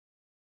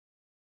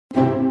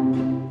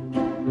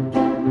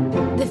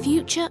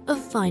Future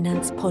of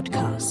Finance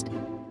podcast,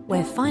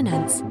 where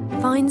finance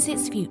finds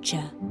its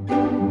future.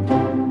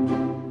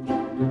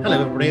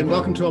 Hello everybody and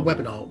welcome to our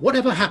webinar,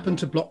 Whatever Happened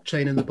to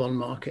Blockchain in the Bond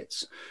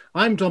Markets?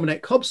 I'm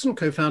Dominic Hobson,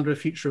 co-founder of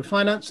Future of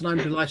Finance, and I'm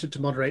delighted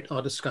to moderate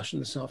our discussion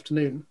this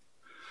afternoon.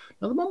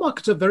 Now, the bond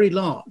markets are very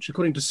large.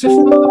 According to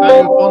SIFMA, the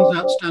value of bonds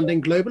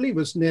outstanding globally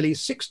was nearly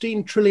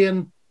 $16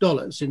 trillion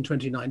in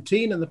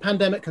 2019, and the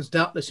pandemic has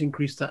doubtless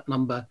increased that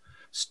number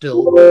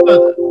still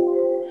further.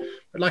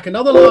 But like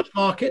another large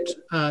market,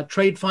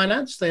 trade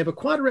finance, they have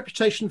acquired a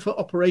reputation for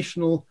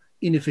operational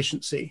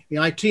inefficiency.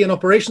 The IT and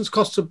operations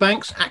costs of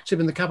banks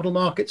active in the capital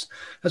markets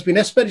has been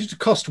estimated to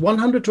cost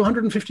 $100 to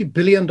 $150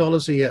 billion a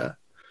year.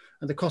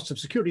 And the cost of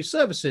security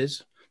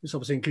services, this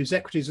obviously includes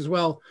equities as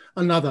well,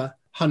 another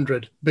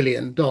 $100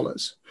 billion.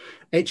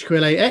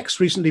 HQLAX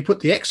recently put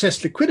the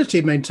excess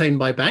liquidity maintained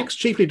by banks,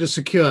 chiefly to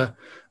secure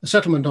a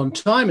settlement on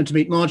time and to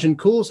meet margin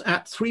calls,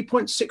 at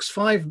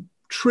 $3.65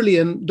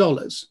 trillion,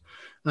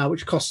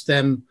 which costs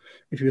them,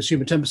 if you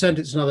assume a 10%,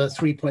 it's another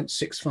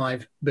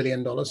 $3.65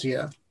 billion a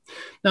year.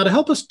 Now, to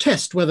help us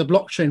test whether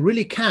blockchain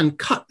really can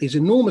cut these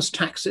enormous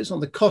taxes on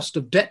the cost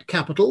of debt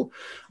capital,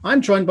 I'm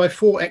joined by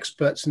four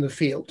experts in the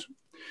field.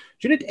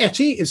 Judith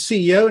Etty is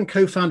CEO and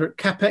co-founder at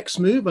CapEx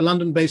Move, a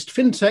London-based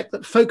fintech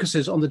that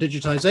focuses on the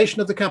digitization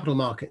of the capital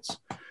markets.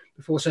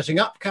 Before setting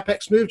up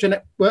CapEx Move,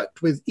 Jeanette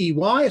worked with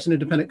EY as an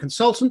independent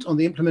consultant on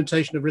the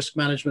implementation of risk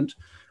management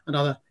and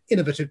other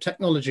innovative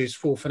technologies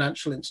for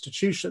financial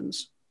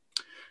institutions.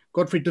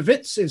 Gottfried de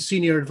Wits is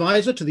Senior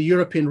Advisor to the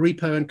European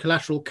Repo and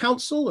Collateral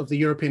Council of the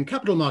European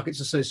Capital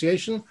Markets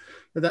Association,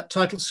 but that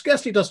title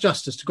scarcely does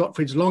justice to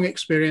Gottfried's long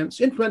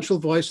experience, influential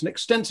voice and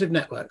extensive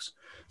networks,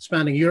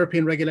 spanning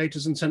European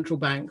regulators and central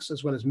banks,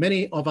 as well as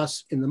many of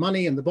us in the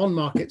money and the bond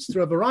markets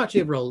through a variety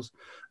of roles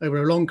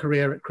over a long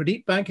career at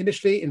Credit Bank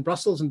initially in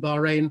Brussels and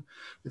Bahrain,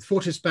 with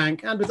Fortis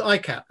Bank and with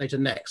ICAP, later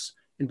Nex,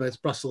 in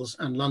both Brussels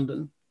and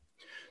London.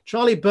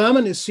 Charlie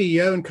Berman is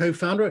CEO and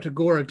co-founder at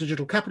Agora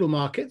Digital Capital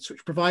Markets,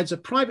 which provides a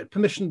private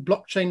permissioned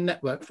blockchain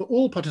network for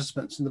all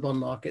participants in the bond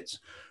markets,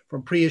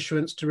 from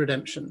pre-issuance to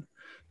redemption.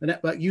 The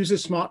network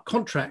uses smart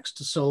contracts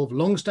to solve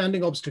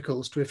long-standing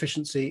obstacles to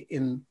efficiency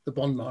in the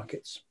bond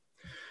markets.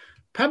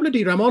 Pablo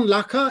Di Ramon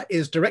Laca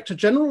is Director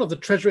General of the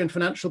Treasury and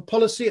Financial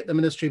Policy at the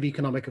Ministry of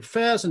Economic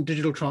Affairs and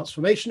Digital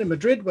Transformation in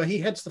Madrid, where he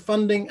heads the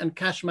funding and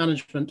cash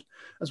management,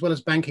 as well as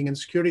banking and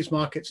securities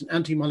markets and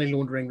anti-money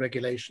laundering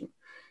regulation.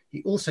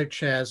 He also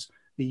chairs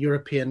the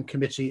European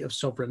Committee of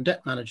Sovereign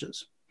Debt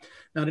Managers.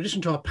 Now, in addition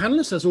to our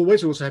panelists, as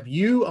always, we also have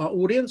you, our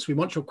audience. We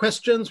want your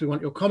questions, we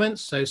want your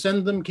comments, so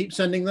send them, keep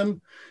sending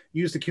them.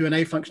 Use the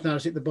Q&A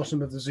functionality at the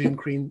bottom of the Zoom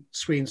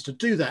screens to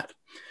do that.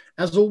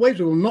 As always,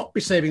 we will not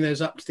be saving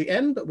those up to the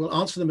end, but we'll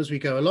answer them as we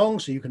go along,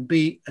 so you can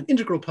be an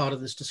integral part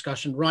of this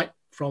discussion right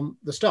from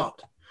the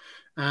start.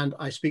 And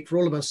I speak for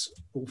all of us,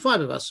 all five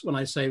of us, when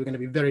I say we're going to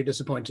be very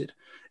disappointed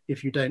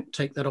if you don't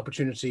take that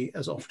opportunity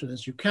as often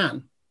as you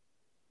can.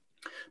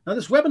 Now,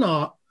 this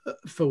webinar,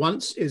 for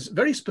once, is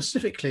very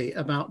specifically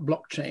about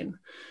blockchain.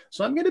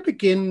 So I'm going to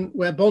begin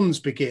where bonds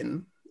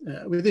begin,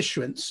 with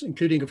issuance,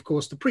 including, of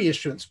course, the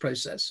pre-issuance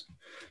process.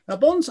 Now,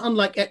 bonds,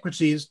 unlike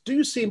equities,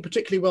 do seem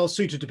particularly well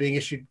suited to being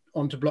issued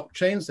onto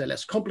blockchains. They're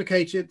less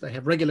complicated, they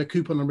have regular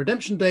coupon and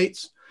redemption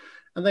dates,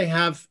 and they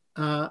have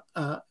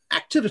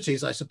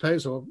activities, I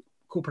suppose, or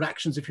corporate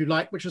actions, if you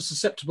like, which are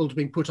susceptible to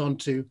being put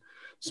onto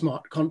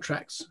smart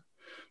contracts.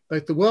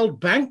 Both the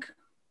World Bank,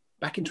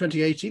 back in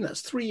 2018,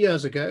 that's 3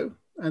 years ago,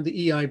 and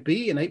the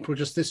EIB in April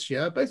just this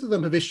year, both of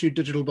them have issued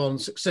digital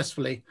bonds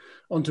successfully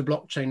onto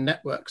blockchain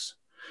networks.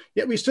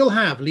 Yet we still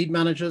have lead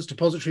managers,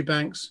 depository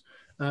banks,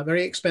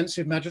 very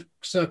expensive Magic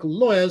Circle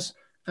lawyers,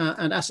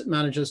 and asset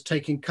managers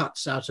taking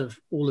cuts out of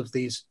all of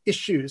these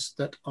issues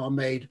that are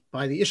made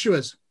by the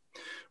issuers.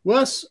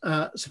 Worse,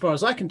 so far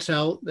as I can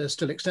tell, there's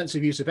still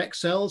extensive use of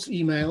Excels,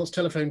 emails,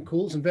 telephone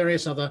calls, and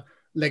various other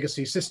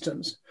legacy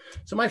systems.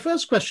 So my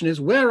first question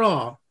is, where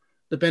are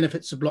the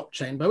benefits of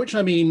blockchain, by which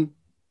I mean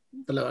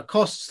the lower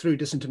costs through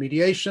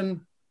disintermediation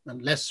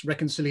and less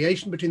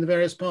reconciliation between the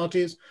various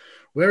parties?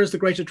 Where is the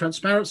greater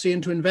transparency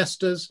into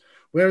investors?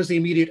 Where is the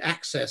immediate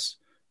access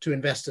to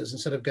investors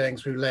instead of going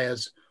through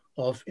layers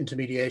of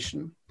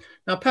intermediation?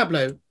 Now,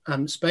 Pablo,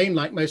 Spain,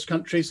 like most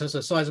countries, has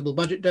a sizable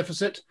budget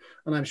deficit,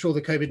 and I'm sure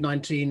the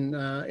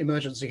COVID-19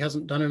 emergency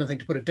hasn't done anything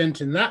to put a dent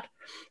in that.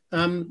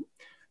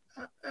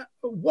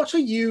 What are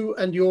you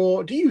and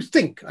do you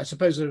think, I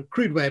suppose a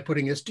crude way of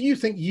putting this, do you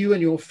think you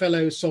and your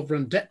fellow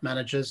sovereign debt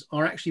managers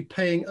are actually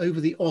paying over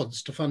the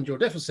odds to fund your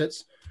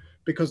deficits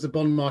because the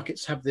bond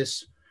markets have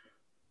this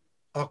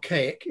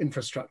archaic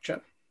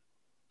infrastructure?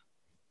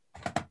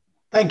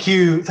 Thank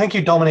you,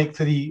 Dominic,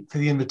 for the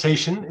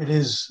invitation. It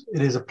is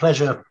a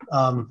pleasure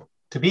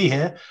to be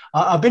here.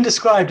 I've been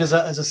described as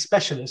a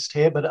specialist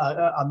here, but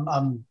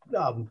I'm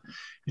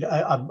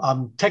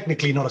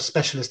technically not a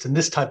specialist in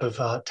this type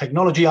of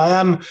technology. I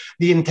am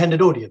the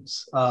intended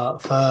audience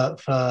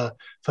for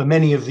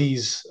many of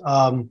these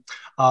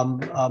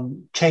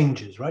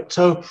changes, right?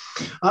 So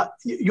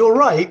you're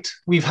right.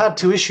 We've had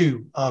to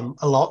issue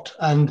a lot,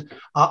 and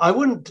I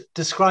wouldn't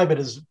describe it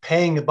as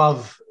paying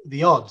above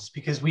the odds,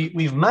 because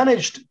we've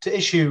managed to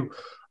issue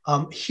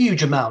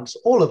huge amounts,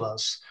 all of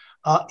us,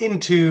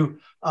 into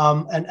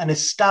an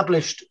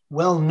established,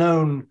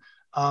 well-known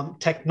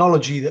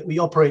technology that we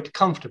operate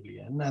comfortably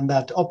in, and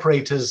that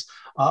operators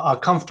are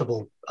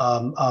comfortable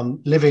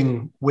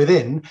living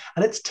within.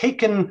 And it's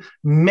taken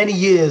many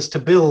years to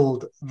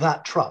build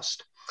that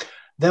trust.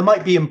 There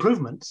might be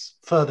improvements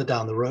further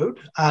down the road,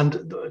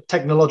 and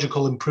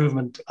technological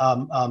improvement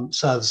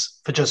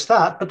serves for just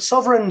that. But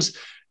sovereigns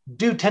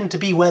do tend to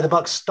be where the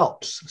buck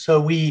stops. So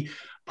we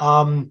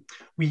tend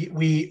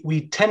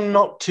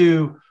not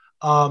to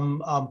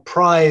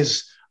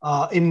prize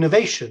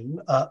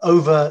innovation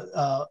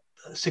over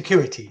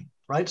security,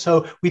 right?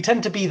 So we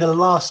tend to be the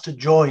last to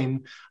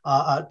join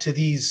to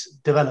these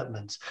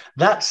developments.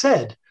 That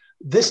said,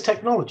 this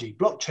technology,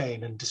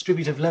 blockchain and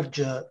distributed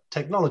ledger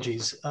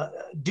technologies,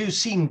 do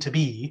seem to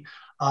be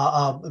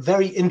a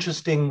very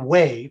interesting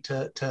way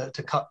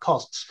to cut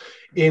costs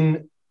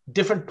in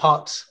different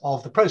parts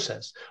of the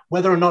process.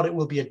 Whether or not it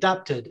will be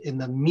adapted in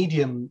the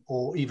medium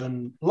or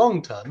even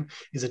long term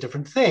is a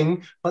different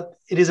thing, but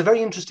it is a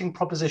very interesting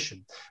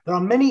proposition. There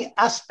are many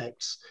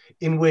aspects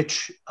in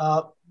which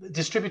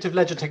distributive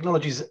ledger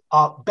technologies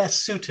are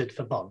best suited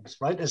for bonds,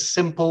 right? As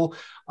simple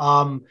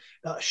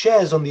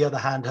shares, on the other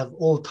hand, have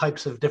all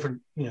types of different,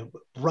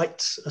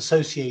 rights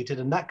associated,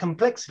 and that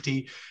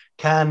complexity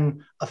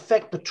can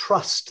affect the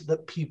trust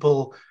that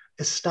people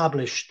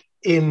established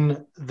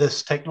in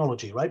this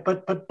technology, right?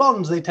 But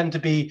bonds, they tend to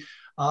be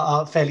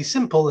fairly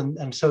simple,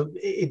 and so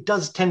it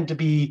does tend to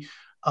be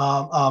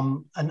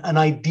an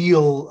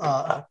ideal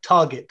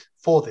target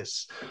for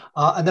this.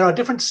 And there are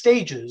different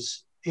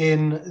stages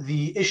in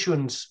the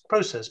issuance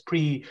process,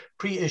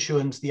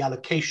 pre-issuance, the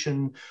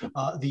allocation,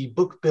 the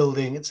book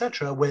building,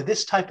 etc., where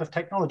this type of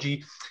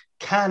technology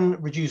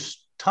can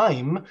reduce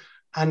time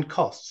and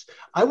costs.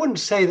 I wouldn't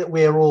say that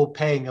we're all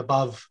paying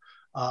above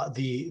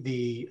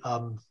the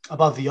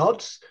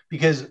odds,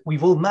 because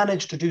we've all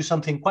managed to do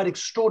something quite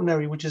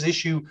extraordinary, which is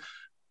issue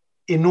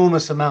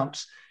enormous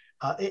amounts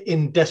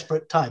in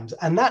desperate times,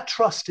 and that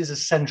trust is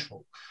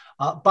essential.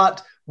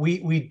 But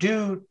we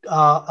do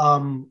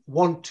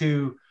want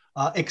to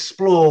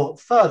explore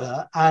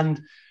further,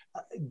 and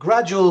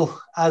gradual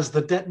as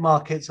the debt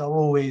markets are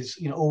always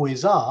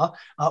are,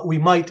 we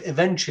might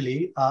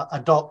eventually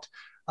adopt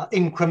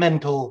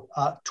incremental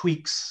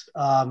tweaks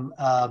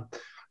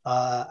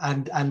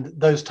and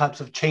those types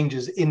of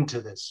changes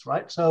into this,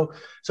 right? So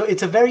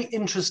it's a very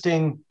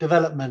interesting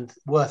development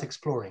worth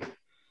exploring.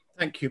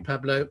 Thank you,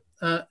 Pablo.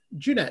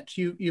 Junette,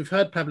 you've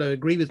heard Pablo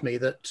agree with me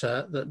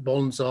that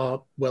bonds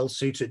are well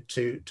suited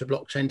to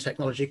blockchain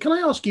technology. Can I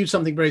ask you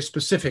something very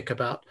specific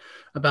about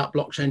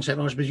blockchain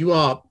technology, because you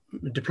are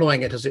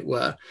deploying it, as it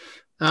were?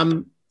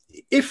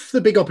 If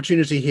the big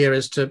opportunity here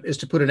is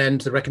to put an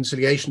end to the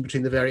reconciliation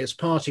between the various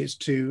parties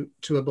to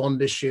a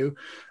bond issue,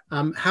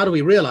 how do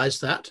we realize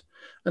that?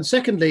 And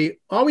secondly,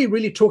 are we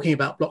really talking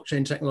about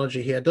blockchain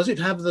technology here? Does it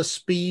have the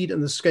speed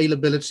and the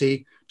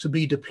scalability to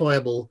be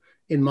deployable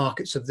in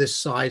markets of this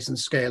size and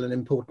scale and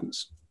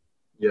importance?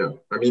 Yeah,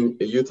 I mean,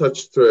 you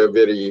touched to a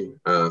very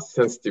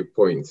sensitive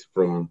point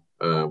from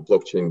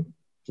blockchain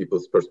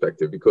people's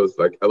perspective, because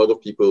like a lot of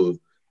people,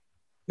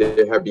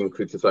 they have been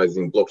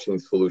criticizing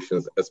blockchain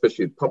solutions,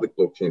 especially public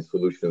blockchain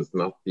solutions,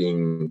 not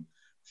being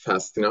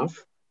fast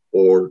enough.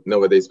 Or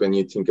nowadays, when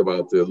you think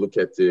about look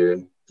at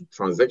the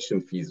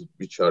transaction fees,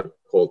 which are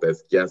called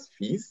as gas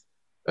fees,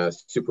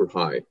 super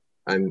high.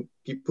 And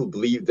people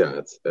believe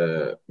that,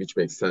 which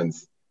makes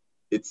sense.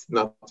 It's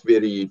not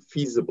very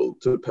feasible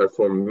to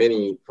perform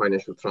many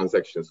financial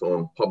transactions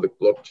on public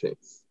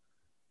blockchains.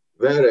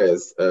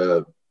 Whereas,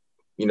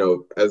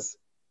 as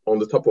on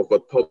the top of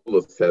what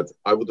Pablo said,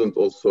 I wouldn't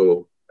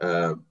also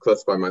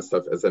classify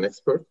myself as an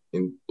expert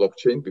in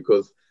blockchain,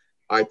 because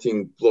I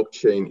think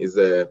blockchain is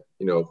a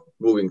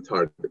moving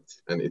target,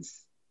 and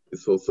it's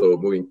also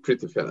moving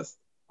pretty fast,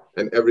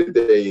 and every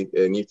day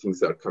new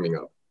things are coming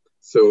up.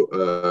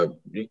 So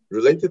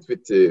related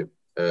with the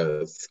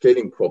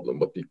scaling problem,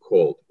 what we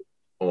call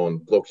on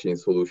blockchain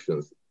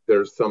solutions, there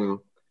are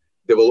some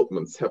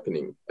developments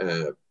happening.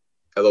 A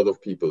lot of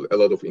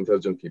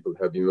intelligent people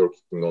have been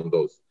working on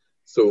those.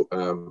 So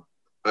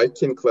I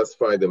can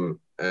classify them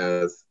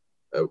as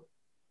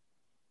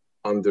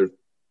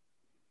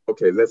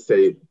let's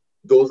say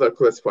those are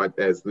classified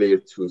as layer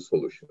 2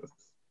 solutions.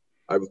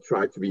 I will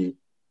try to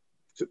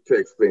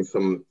explain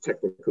some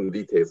technical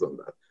details on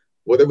that.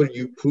 Whatever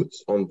you put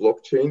on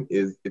blockchain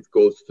it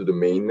goes to the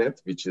mainnet,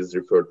 which is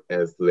referred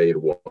as layer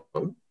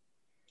 1,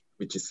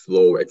 which is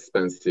slow,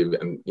 expensive,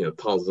 and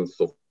thousands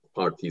of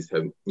parties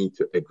need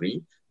to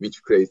agree,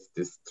 which creates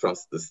this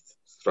trustless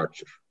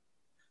structure.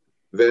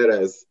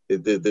 Whereas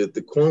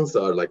the cons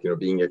are like,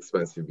 being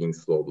expensive, being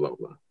slow, blah,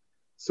 blah.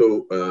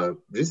 So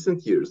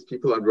recent years,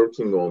 people are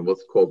working on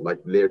what's called like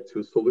layer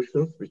 2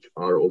 solutions, which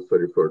are also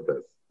referred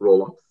as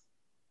rollups.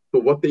 So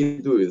what they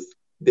do is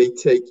they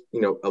take,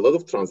 a lot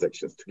of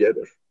transactions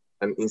together,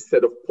 and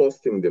instead of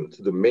posting them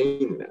to the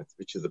main net,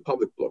 which is a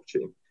public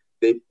blockchain,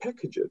 they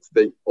package it,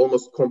 they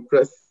almost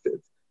compress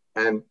it,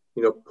 and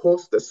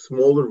post a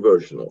smaller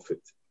version of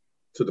it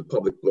to the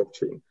public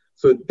blockchain.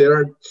 So there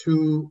are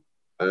two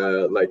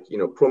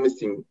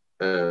promising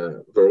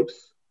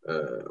works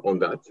on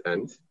that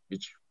end,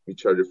 which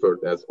are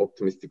referred as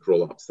optimistic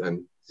rollups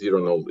and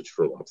zero knowledge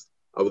rollups.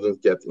 I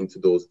wouldn't get into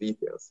those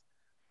details,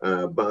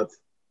 but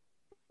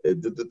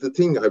the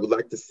thing I would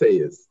like to say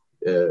is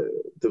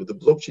the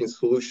blockchain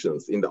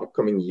solutions in the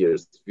upcoming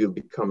years will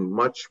become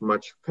much,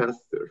 much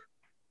faster.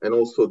 And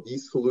also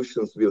these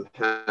solutions will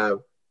have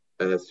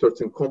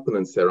certain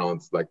components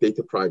around like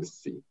data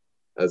privacy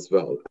as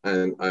well.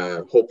 And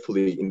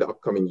hopefully in the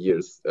upcoming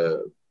years,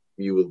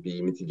 we will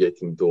be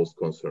mitigating those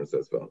concerns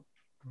as well.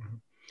 Mm-hmm.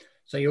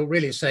 So you're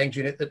really saying,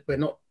 Junit, that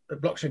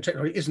blockchain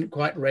technology isn't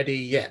quite ready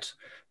yet.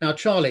 Now,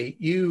 Charlie,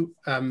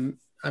 I'm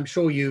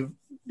sure you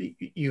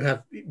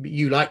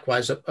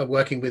likewise are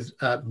working with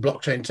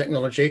blockchain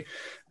technology.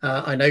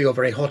 I know you're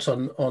very hot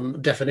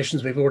on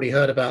definitions. We've already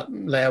heard about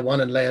layer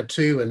 1 and layer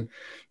 2 and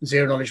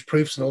zero knowledge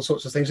proofs and all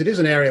sorts of things. It is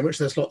an area in which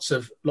there's lots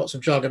of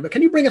jargon. But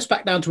can you bring us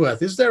back down to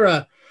earth? Is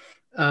there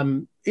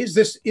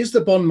is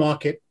the bond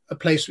market a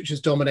place which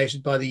is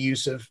dominated by the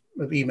use of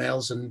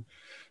emails and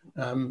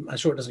I'm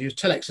sure it doesn't use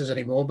telexes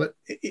anymore, but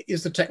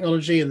is the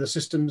technology and the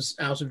systems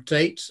out of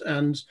date?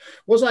 And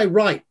was I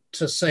right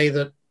to say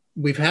that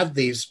we've had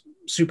these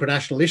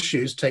supranational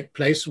issues take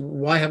place?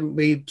 Why haven't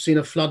we seen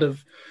a flood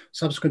of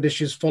subsequent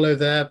issues follow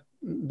their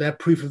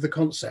proof of the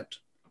concept?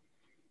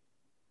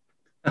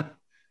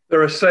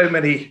 There are so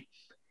many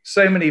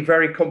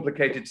very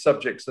complicated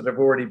subjects that have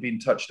already been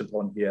touched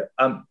upon here.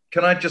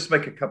 Can I just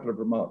make a couple of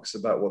remarks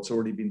about what's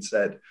already been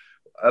said?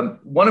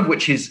 One of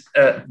which is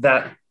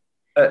that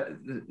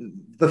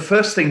the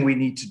first thing we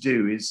need to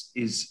do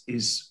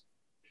is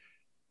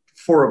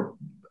for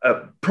a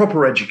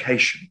proper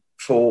education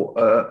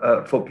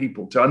for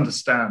people to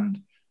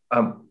understand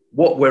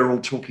what we're all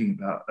talking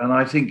about. And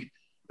I think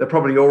there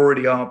probably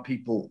already are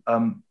people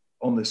on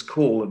this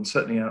call and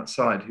certainly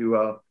outside who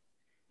are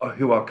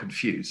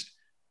confused.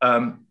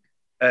 And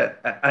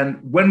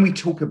when we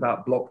talk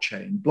about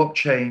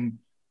blockchain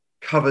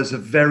covers a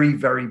very,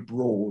 very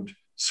broad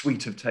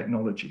suite of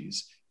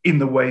technologies in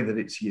the way that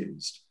it's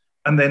used.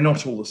 And they're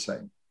not all the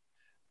same.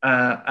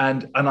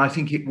 And I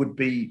think it would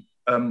be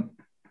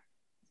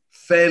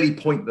fairly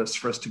pointless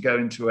for us to go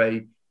into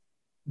a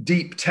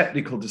deep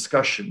technical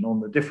discussion on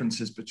the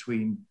differences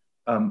between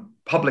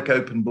public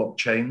open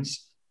blockchains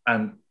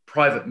and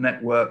private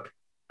network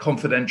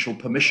confidential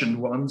permissioned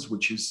ones,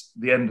 which is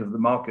the end of the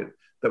market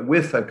that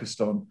we're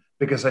focused on,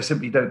 because I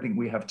simply don't think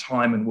we have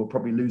time and we'll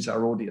probably lose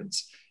our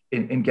audience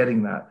in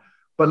getting that.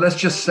 But let's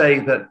just say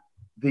that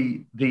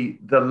the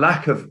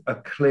lack of a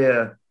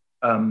clear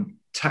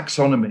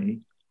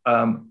taxonomy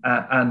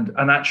and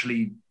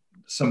actually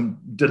some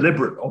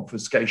deliberate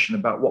obfuscation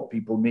about what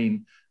people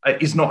mean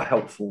is not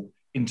helpful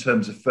in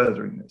terms of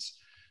furthering this.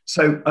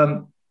 So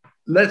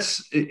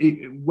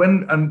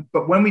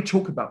but when we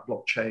talk about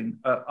blockchain,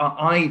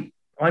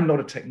 I'm not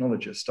a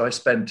technologist. I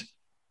spent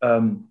a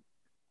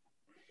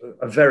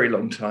very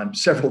long time,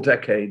 several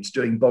decades,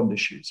 doing bond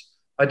issues.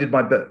 I did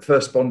my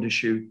first bond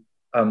issue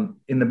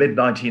in the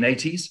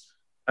mid-1980s.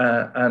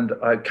 And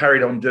I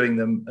carried on doing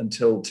them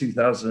until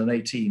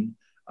 2018,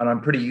 and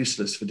I'm pretty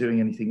useless for doing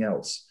anything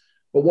else.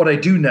 But what I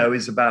do know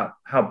is about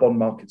how bond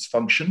markets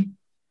function,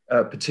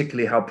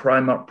 particularly how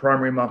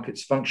primary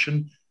markets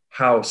function,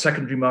 how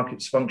secondary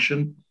markets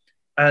function.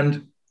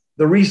 And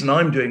the reason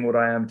I'm doing what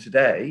I am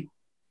today,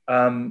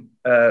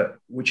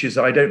 which is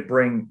I don't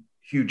bring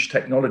huge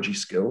technology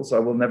skills, I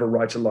will never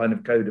write a line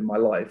of code in my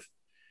life,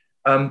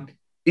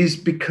 is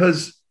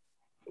because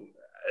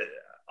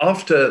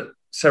after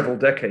several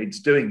decades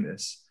doing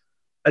this,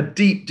 a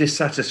deep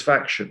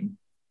dissatisfaction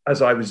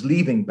as I was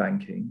leaving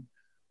banking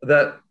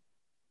that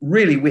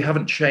really we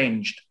haven't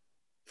changed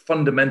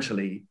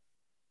fundamentally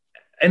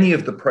any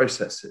of the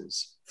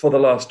processes for the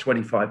last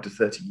 25 to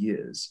 30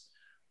 years.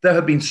 There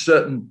have been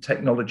certain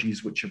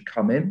technologies which have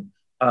come in,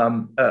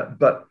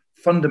 but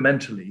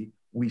fundamentally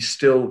we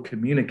still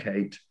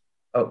communicate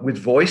with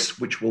voice,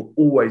 which will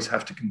always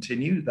have to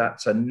continue.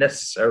 That's a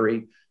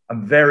necessary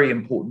and very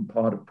important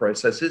part of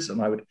processes,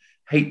 and I would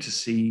hate to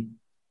see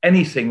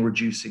anything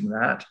reducing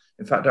that.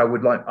 In fact, I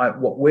would like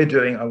what we're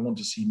doing. I want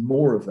to see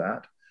more of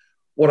that.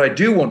 What I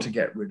do want to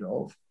get rid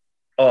of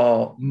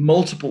are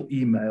multiple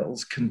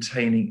emails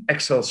containing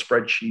Excel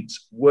spreadsheets,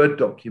 Word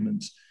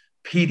documents,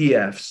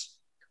 PDFs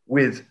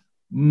with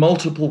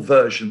multiple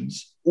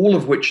versions, all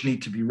of which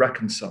need to be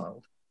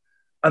reconciled,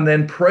 and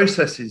then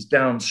processes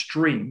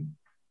downstream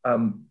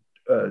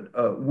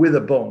with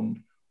a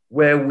bond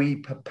where we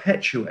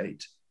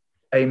perpetuate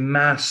a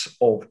mass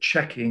of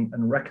checking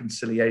and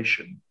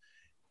reconciliation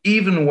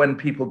even when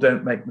people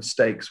don't make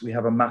mistakes, we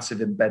have a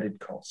massive embedded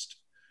cost.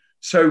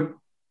 So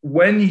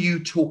when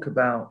you talk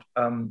about,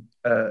 and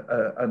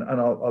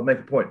I'll make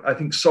a point, I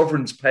think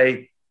sovereigns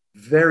pay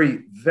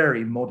very,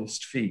 very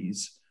modest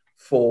fees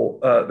for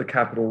the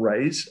capital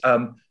raise.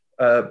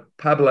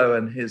 Pablo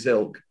and his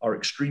ilk are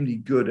extremely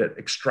good at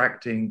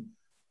extracting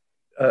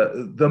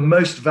the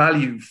most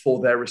value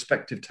for their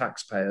respective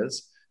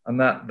taxpayers, and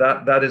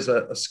that is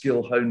a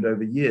skill honed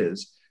over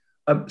years.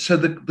 So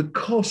the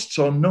costs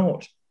are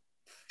not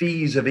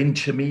fees of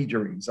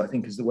intermediaries, I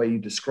think is the way you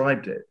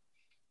described it.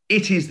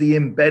 It is the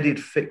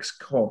embedded fixed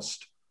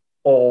cost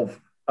of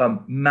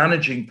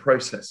managing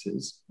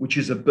processes, which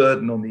is a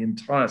burden on the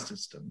entire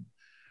system,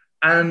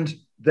 and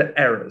the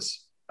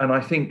errors. And I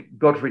think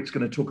Godfrey's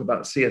going to talk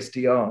about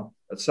CSDR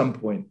at some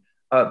point.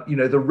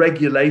 The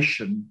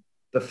regulation,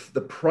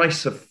 the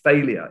price of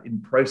failure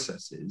in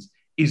processes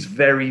is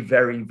very,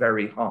 very,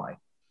 very high,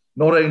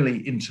 not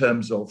only in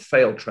terms of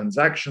failed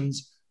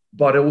transactions,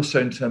 but also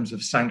in terms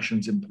of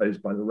sanctions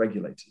imposed by the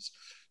regulators.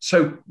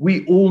 So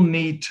we all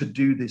need to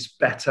do this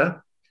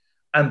better.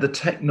 And the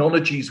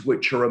technologies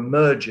which are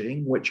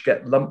emerging, which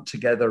get lumped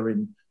together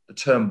in the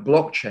term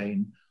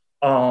blockchain,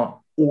 are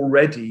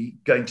already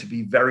going to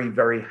be very,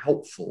 very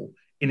helpful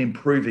in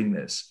improving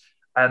this.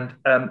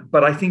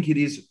 But I think it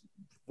is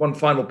one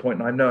final point,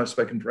 and I know I've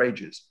spoken for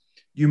ages.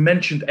 You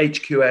mentioned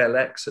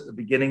HQALX at the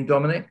beginning,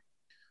 Dominic.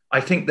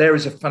 I think there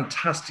is a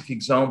fantastic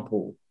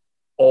example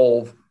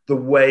of the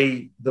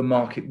way the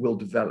market will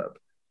develop,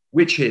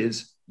 which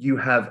is you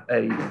have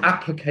an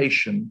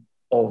application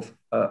of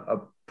a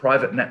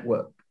private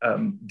network,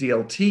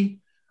 DLT,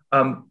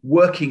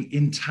 working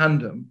in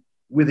tandem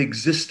with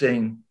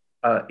existing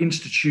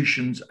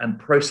institutions and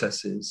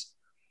processes.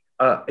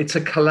 It's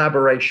a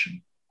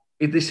collaboration.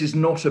 This is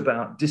not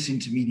about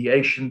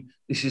disintermediation.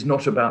 This is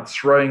not about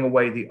throwing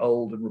away the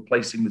old and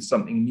replacing with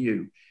something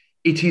new.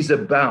 It is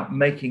about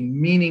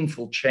making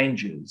meaningful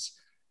changes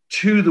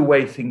to the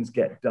way things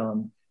get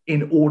done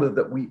in order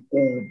that we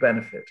all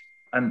benefit.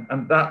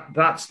 And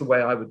that's the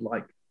way I would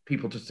like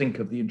people to think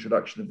of the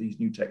introduction of these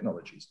new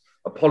technologies.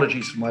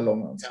 Apologies for my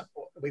long answer.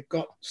 We've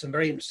got some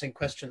very interesting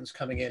questions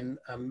coming in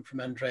from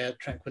Andrea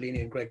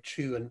Tranquillini and Greg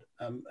Chu, and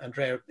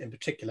Andrea in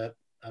particular.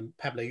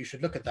 Pablo, you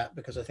should look at that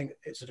because I think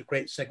it's a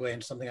great segue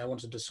into something I want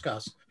to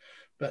discuss.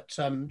 But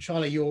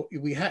Charlie,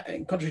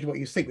 contrary to what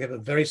you think, we have a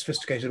very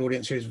sophisticated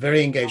audience who is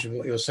very engaged with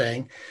what you're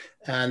saying.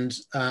 And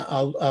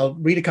I'll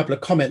read a couple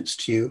of comments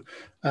to you.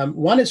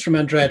 One is from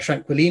Andrea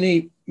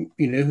Tranquillini,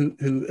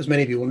 who, as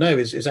many of you will know,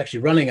 is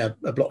actually running a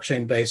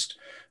blockchain-based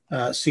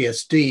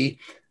CSD.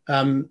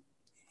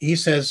 He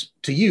says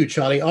to you,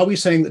 Charlie, are we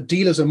saying that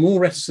dealers are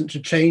more reticent to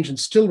change and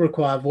still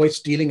require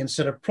voice dealing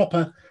instead of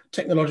proper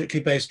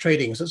technologically based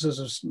trading? So this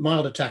is a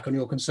mild attack on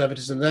your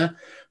conservatism there.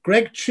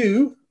 Greg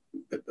Chu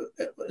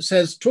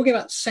says, talking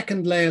about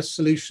second layer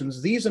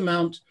solutions, these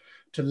amount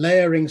to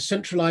layering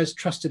centralized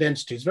trusted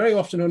entities, very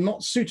often are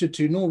not suited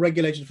to nor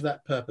regulated for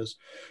that purpose.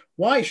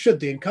 Why should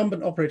the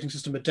incumbent operating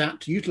system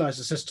adapt to utilize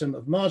a system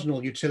of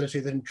marginal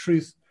utility that in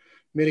truth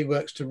merely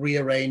works to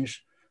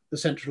rearrange the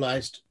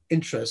centralized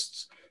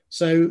interests?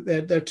 So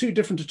there are two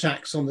different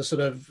attacks on the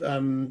sort of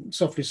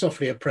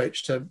softly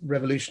approach to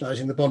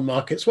revolutionizing the bond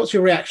markets. What's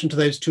your reaction to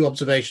those two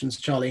observations,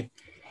 Charlie?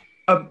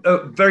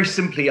 Very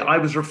simply, I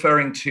was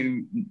referring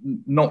to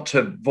not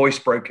to voice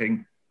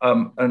broking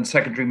and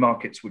secondary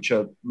markets, which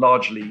are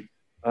largely,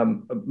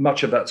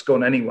 much of that's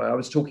gone anyway. I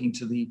was talking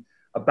to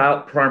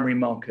about primary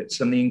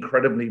markets and the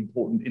incredibly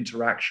important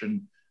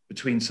interaction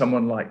between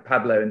someone like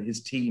Pablo and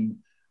his team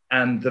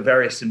and the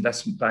various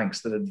investment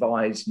banks that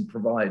advise and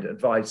provide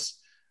advice.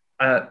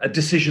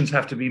 Decisions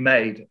have to be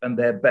made, and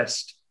they're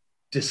best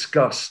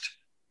discussed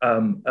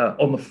on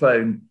the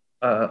phone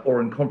or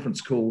in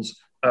conference calls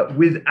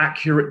with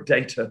accurate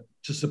data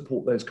to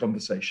support those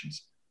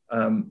conversations.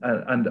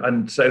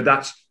 And so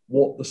that's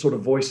what the sort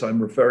of voice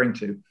I'm referring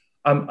to.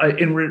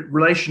 In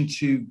relation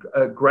to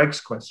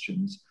Greg's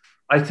questions,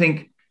 I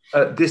think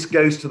this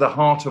goes to the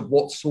heart of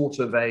what sort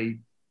of a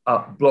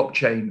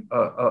blockchain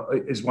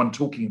is one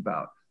talking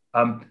about.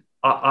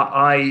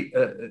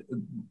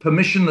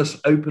 Permissionless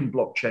open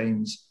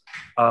blockchains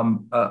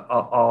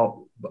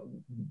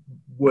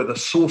were the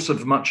source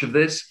of much of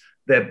this.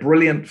 They're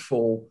brilliant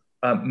for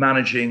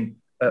managing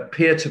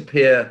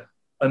peer-to-peer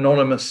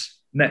anonymous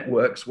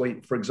networks,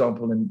 for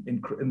example,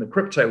 in the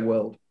crypto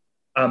world.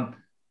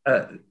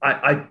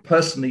 I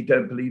personally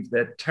don't believe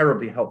they're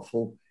terribly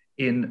helpful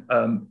in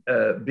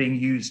being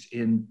used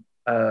in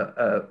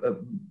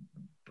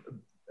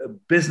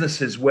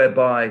businesses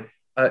whereby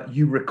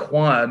you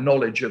require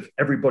knowledge of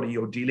everybody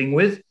you're dealing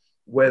with,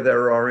 where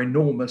there are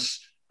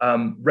enormous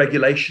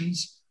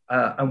regulations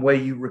and where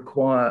you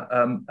require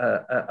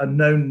a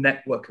known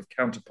network of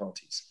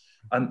counterparties.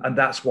 And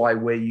that's why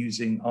we're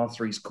using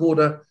R3's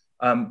Corda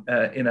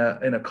in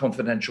a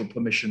confidential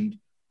permissioned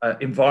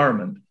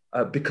environment,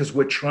 because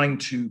we're trying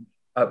to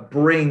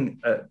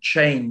bring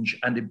change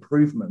and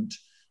improvement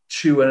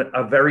to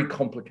a very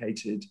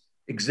complicated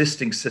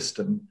existing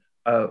system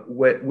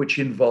which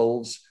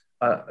involves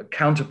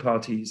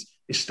counterparties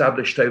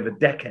established over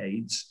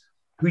decades,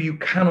 who you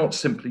cannot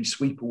simply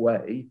sweep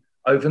away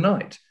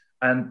overnight.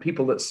 And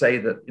people that say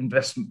that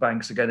investment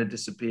banks are going to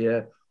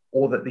disappear,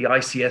 or that the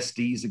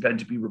ICSDs are going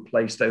to be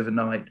replaced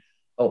overnight,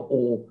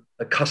 or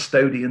the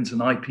custodians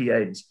and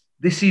IPAs.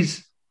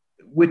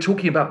 We're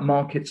talking about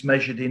markets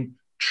measured in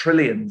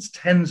trillions,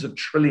 tens of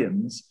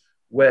trillions,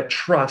 where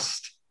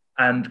trust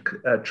and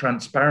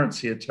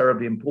transparency are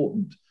terribly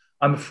important.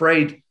 I'm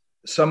afraid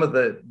some of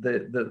the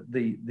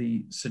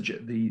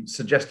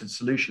suggested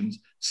solutions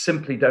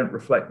simply don't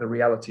reflect the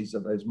realities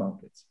of those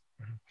markets.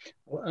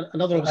 Well,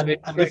 another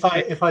observation. And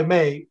if I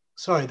may,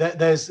 sorry,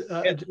 there's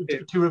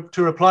to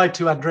reply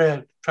to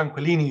Andrea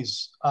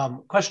Tranquillini's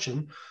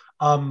question.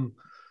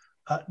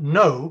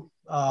 No,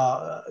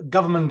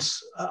 governments.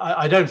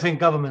 I don't think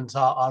governments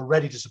are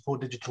ready to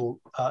support digital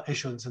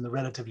issuance in the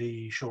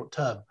relatively short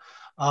term.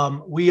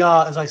 We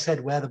are, as I said,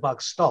 where the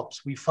buck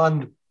stops. We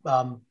fund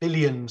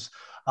billions,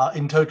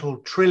 in total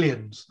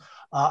trillions,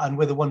 and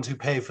we're the ones who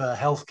pay for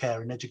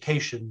healthcare and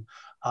education.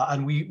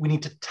 And we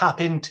need to tap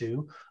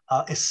into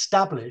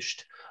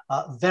established,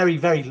 very,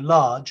 very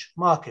large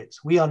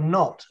markets. We are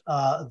not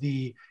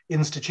the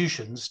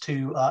institutions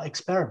to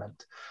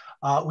experiment.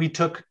 It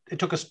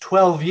took us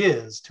 12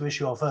 years to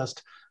issue our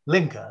first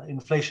linker,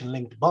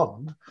 inflation-linked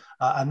bond,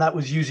 and that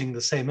was using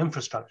the same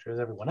infrastructure as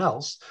everyone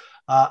else.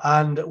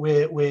 And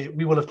we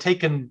will have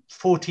taken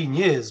 14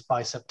 years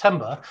by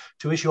September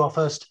to issue our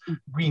first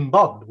green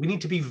bond. We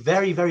need to be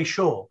very, very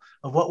sure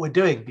of what we're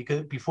doing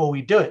before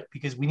we do it,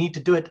 because we need to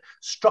do it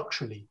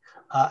structurally.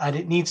 And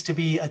it needs to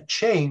be a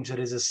change that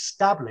is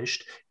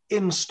established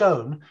in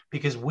stone,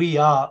 because we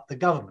are the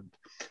government.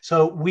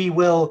 So we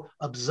will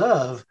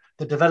observe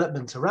the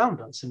developments around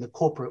us in the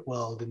corporate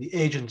world, in the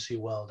agency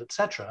world,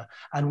 etc.,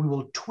 and we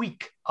will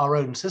tweak our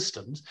own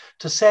systems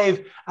to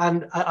save.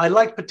 And I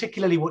like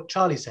particularly what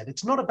Charlie said.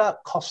 It's not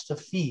about cost of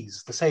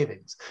fees, the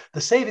savings.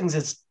 The savings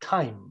is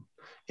time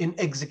in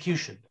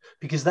execution,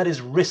 because that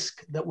is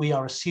risk that we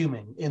are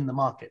assuming in the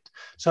market.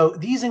 So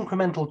these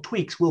incremental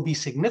tweaks will be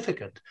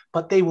significant,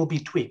 but they will be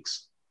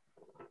tweaks.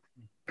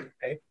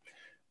 Okay.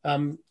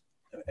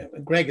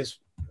 Greg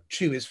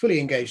Chu is fully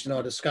engaged in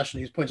our discussion.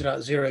 He's pointed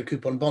out zero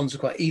coupon bonds are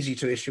quite easy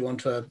to issue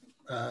onto a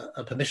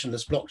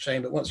permissionless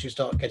blockchain, but once you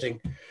start getting,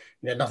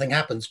 nothing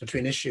happens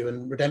between issue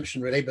and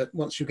redemption really. But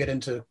once you get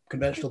into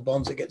conventional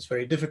bonds, it gets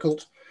very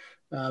difficult.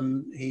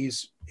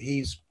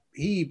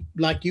 He,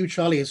 like you,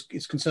 Charlie,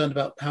 is concerned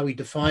about how we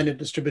define a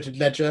distributed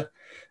ledger.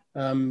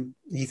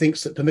 He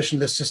thinks that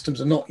permissionless systems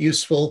are not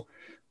useful.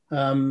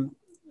 And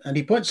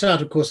he points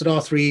out, of course, that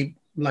R3,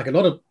 like a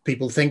lot of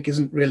people think,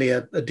 isn't really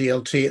a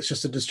DLT. It's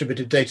just a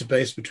distributed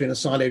database between a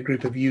siloed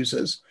group of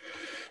users.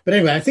 But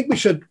anyway, I think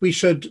we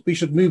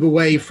should move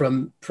away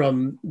from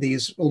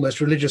these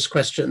almost religious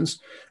questions.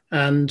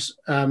 And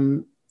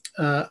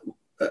Andrea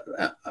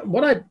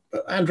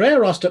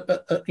asked,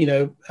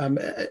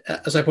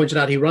 as I pointed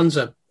out, he runs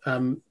a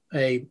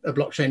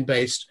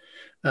blockchain-based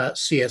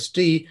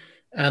CSD,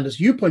 and as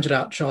you pointed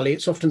out, Charlie,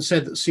 it's often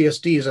said that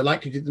CSDs are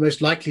the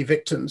most likely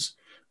victims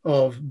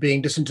of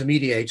being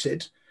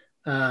disintermediated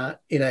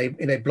in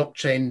a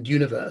blockchain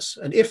universe.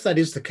 And if that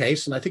is the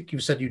case, and I think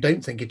you've said you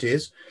don't think it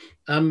is,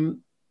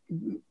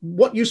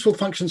 what useful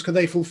functions can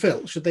they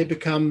fulfill? Should they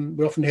become?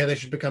 We often hear they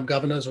should become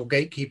governors or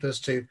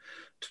gatekeepers to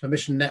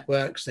permission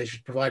networks. They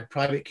should provide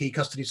private key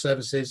custody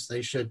services.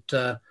 They should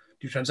do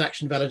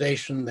transaction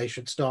validation. They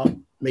should start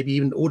maybe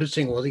even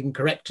auditing or even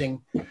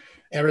correcting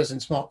errors in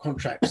smart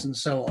contracts and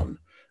so on.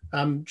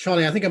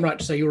 Charlie, I think I'm right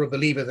to say you're a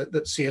believer that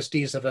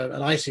CSDs and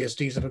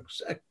ICSDs have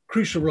a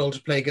crucial role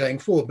to play going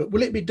forward, but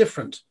will it be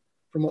different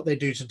from what they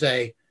do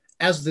today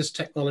as this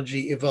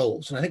technology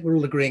evolves? And I think we're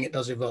all agreeing it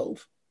does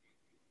evolve.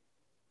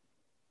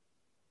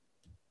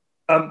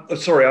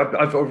 Sorry,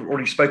 I've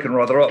already spoken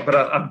rather up, but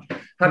I'm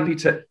happy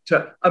to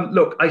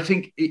look. I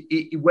think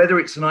whether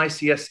it's an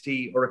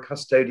ICSD or a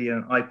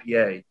custodian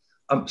IPA,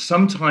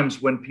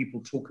 sometimes when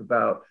people talk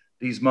about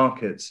these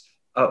markets,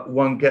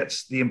 one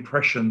gets the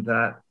impression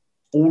that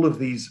all of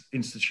these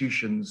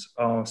institutions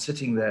are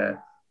sitting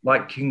there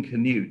like King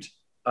Canute,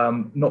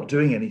 not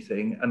doing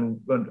anything and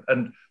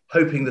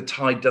hoping the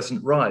tide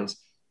doesn't rise.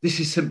 This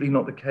is simply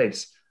not the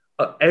case.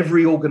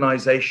 Every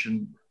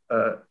organization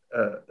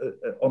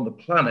on the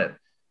planet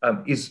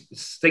is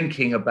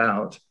thinking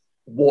about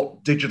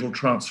what digital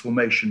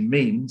transformation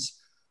means.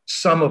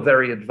 Some are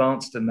very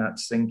advanced in that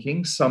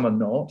thinking, some are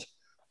not.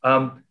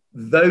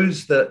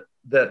 Those that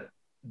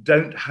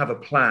don't have a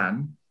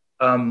plan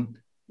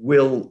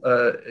will,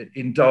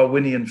 in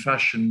Darwinian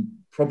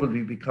fashion,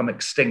 probably become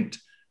extinct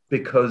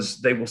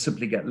because they will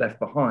simply get left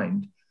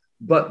behind.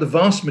 But the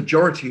vast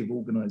majority of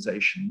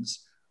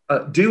organizations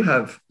do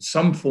have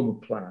some form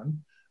of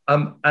plan,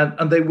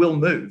 and they will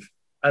move.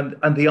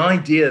 And the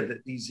idea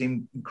that these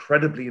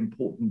incredibly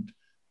important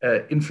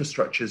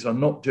infrastructures are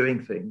not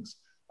doing things.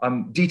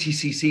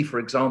 DTCC, for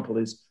example,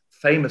 is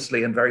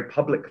famously and very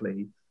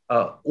publicly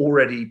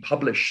already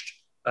published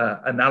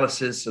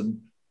analysis and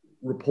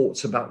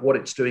reports about what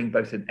it's doing,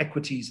 both in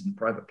equities and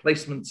private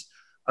placements.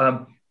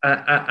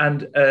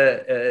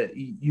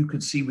 You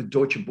could see with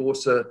Deutsche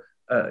Börse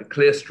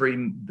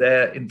Clearstream,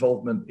 their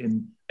involvement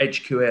in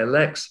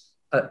HQALX.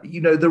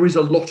 There is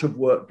a lot of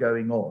work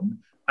going on,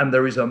 and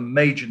there is a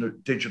major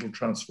digital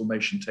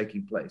transformation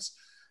taking place.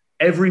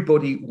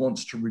 Everybody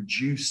wants to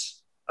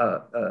reduce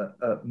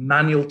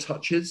manual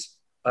touches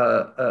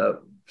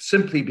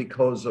simply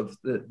because of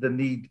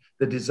the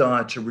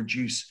desire to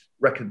reduce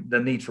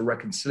the need for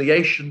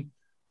reconciliation,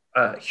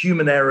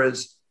 human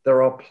errors.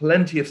 There are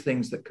plenty of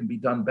things that can be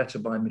done better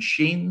by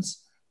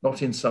machines,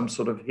 not in some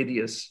sort of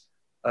hideous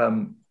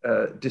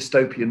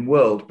dystopian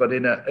world, but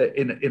in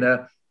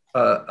a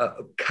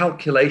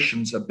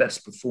calculations are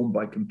best performed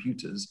by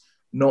computers,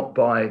 not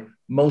by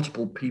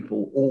multiple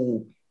people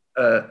all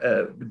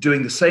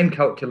doing the same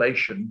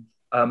calculation,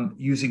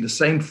 using the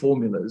same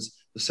formulas,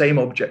 the same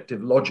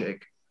objective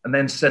logic, and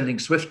then sending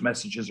Swift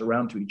messages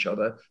around to each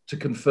other to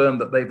confirm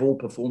that they've all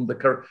performed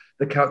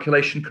the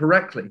calculation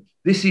correctly.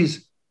 This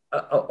is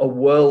a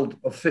world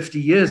of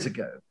 50 years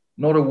ago,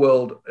 not a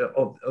world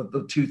of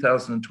the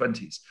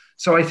 2020s.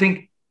 So I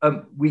think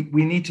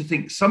we need to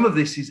think some of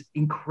this is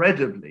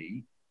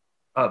incredibly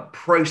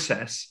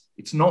process.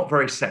 It's not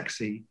very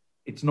sexy.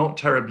 It's not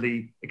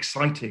terribly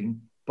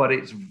exciting, but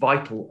it's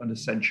vital and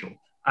essential.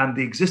 And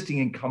the existing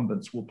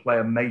incumbents will play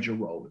a major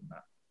role in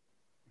that.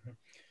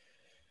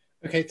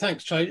 Okay,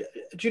 thanks, Charlie.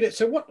 Judith,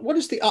 so what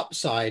is the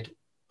upside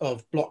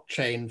of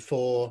blockchain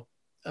for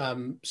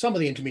some of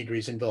the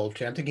intermediaries involved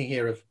here? I'm thinking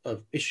here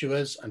of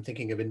issuers, I'm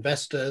thinking of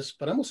investors,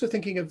 but I'm also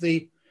thinking of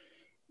the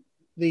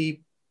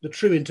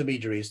true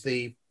intermediaries,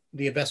 the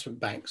investment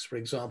banks, for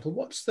example.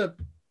 What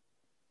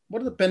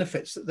are the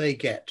benefits that they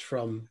get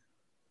from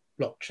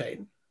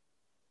blockchain?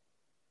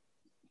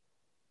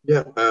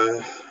 Yeah,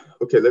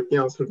 okay, let me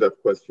answer that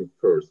question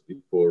first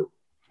before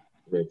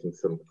making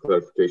some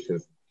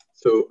clarifications.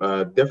 So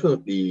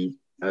definitely,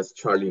 as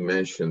Charlie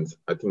mentioned,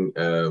 I think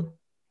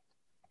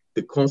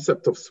the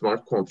concept of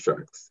smart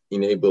contracts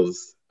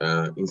enables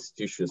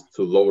institutions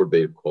to lower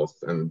their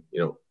costs and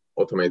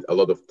automate a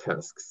lot of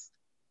tasks.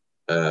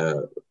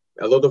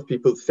 A lot of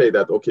people say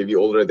that, okay, we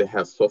already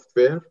have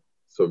software,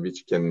 so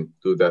which can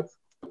do that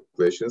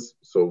calculations.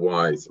 So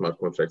why smart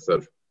contracts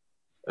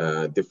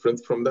are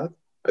different from that?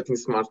 I think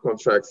smart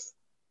contracts,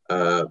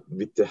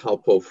 with the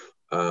help of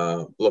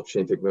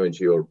blockchain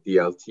technology or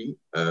DLT,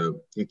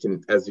 you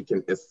can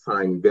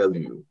assign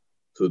value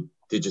to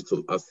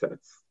digital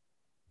assets,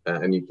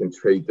 and you can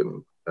trade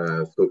them.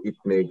 So it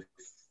makes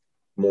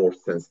more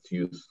sense to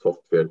use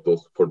software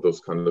for those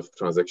kind of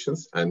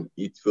transactions, and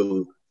it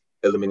will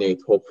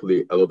eliminate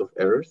hopefully a lot of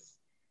errors.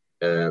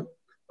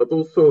 But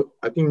also,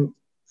 I think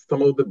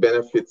some of the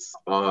benefits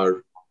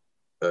are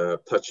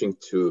touching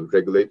to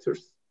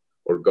regulators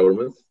or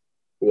governments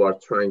who are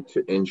trying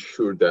to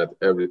ensure that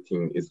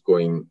everything is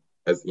going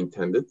as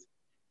intended,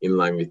 in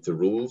line with the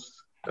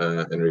rules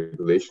and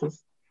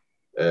regulations.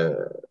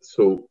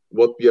 So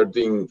what we are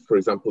doing, for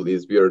example,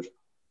 is we are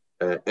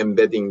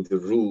embedding the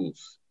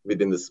rules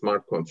within the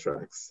smart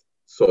contracts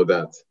so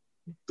that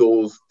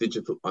those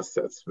digital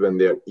assets, when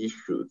they are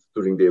issued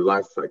during their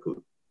life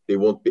cycle, they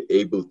won't be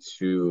able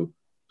to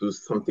do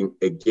something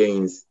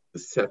against the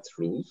set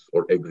rules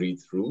or agreed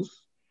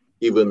rules,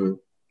 even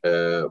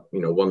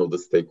one of the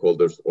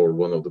stakeholders or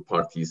one of the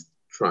parties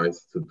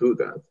tries to do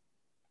that.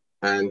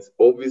 And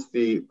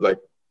obviously, like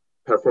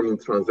performing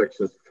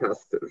transactions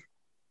faster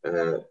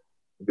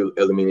will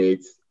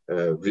eliminate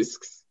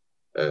risks,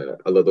 a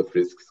lot of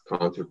risks.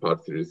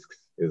 Counterparty risks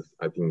is,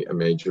 I think, a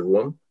major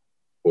one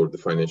for the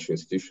financial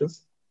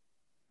institutions.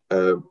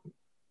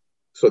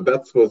 So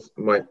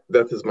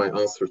that is my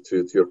answer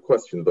to your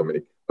question,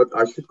 Dominic. But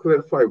I should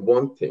clarify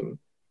one thing.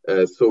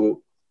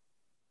 So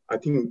I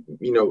think,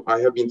 I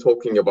have been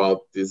talking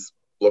about this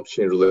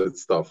blockchain-related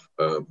stuff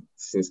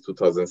since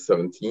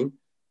 2017.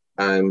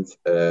 And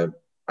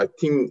I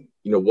think,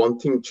 one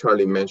thing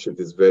Charlie mentioned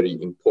is very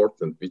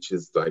important, which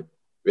is like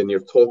when you're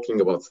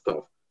talking about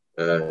stuff,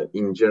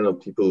 in general,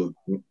 people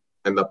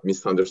end up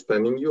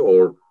misunderstanding you,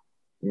 or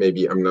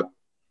maybe I'm not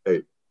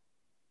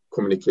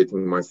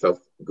communicating myself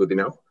good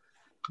enough.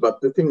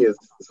 But the thing is,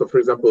 so for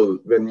example,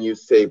 when you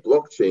say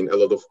blockchain, a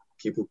lot of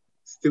people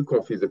still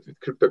confuse it with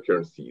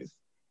cryptocurrencies,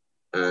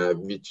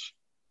 which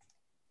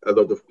a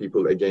lot of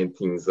people, again,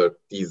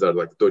 these are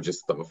like dodgy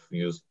stuff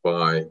used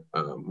by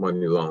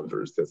money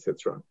launderers,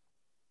 etc.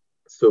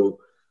 So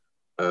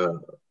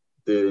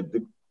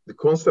the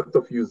concept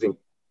of using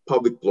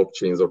public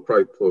blockchains or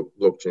private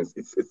blockchains,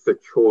 it's a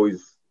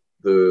choice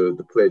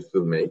the players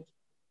will make.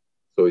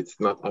 So it's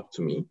not up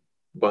to me.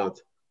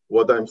 But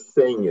what I'm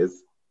saying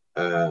is,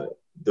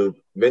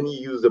 when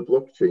you use a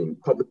blockchain,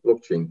 public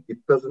blockchain, it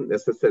doesn't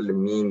necessarily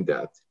mean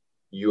that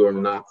you're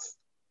not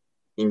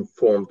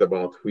informed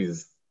about who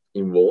is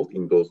involved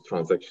in those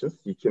transactions.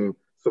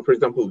 So for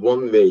example,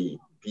 one way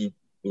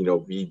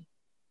we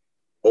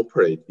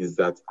operate is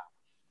that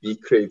we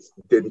create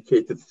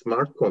dedicated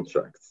smart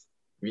contracts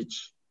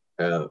which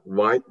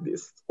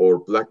whitelist or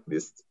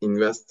blacklist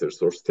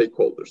investors or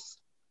stakeholders.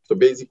 So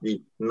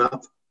basically,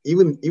 not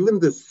even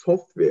the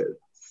software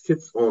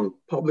sits on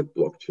public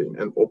blockchain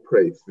and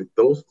operates with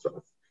those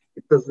trusts.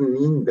 It doesn't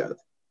mean that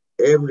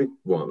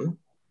everyone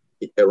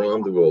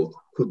around the world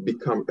could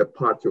become a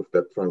part of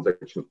that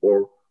transaction,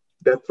 or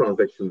that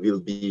transaction will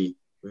be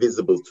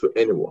visible to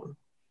anyone.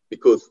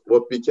 Because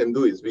what we can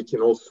do is we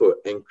can also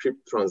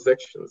encrypt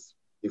transactions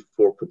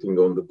before putting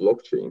on the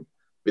blockchain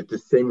with the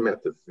same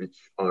methods which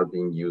are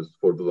being used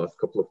for the last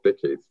couple of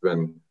decades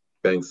when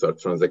banks are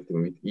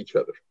transacting with each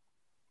other.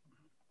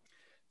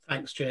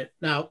 Thanks, Janet.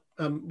 Now,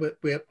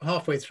 we're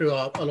halfway through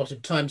our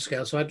allotted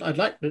timescale, so I'd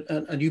like,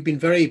 and you've been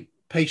very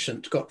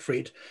patient,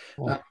 Gottfried.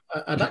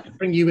 I'd like to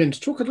bring you in to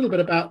talk a little bit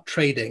about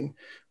trading.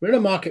 We're in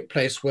a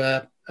marketplace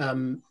where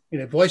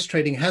voice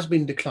trading has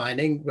been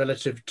declining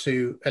relative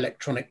to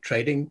electronic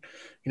trading,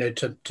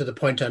 to the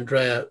point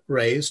Andrea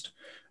raised.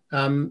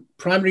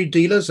 Primary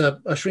dealers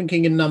are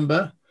shrinking in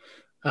number.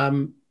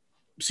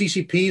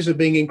 CCPs are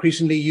being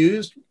increasingly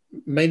used,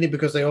 mainly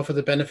because they offer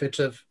the benefit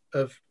of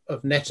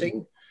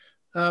netting.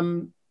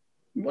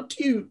 What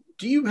do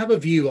you have a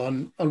view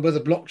on whether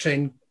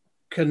blockchain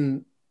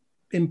can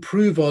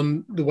improve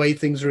on the way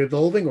things are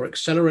evolving or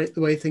accelerate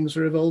the way things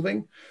are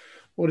evolving?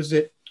 Or is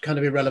it kind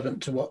of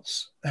irrelevant to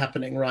what's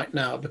happening right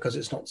now because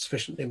it's not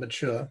sufficiently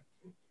mature?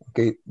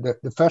 Okay,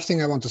 the first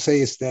thing I want to say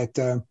is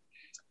that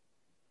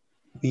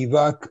we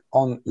work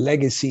on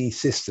legacy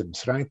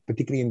systems, right?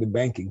 Particularly in the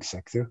banking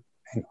sector.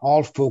 And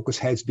all focus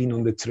has been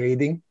on the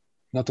trading,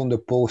 not on the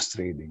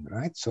post-trading,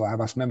 right? So I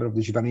was member of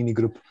the Giovannini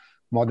Group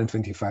more than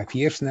 25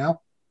 years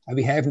now, and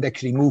we haven't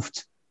actually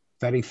moved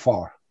very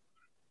far.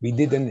 We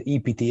did an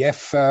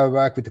ePTF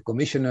work with the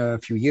Commission a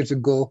few years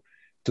ago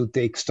to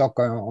take stock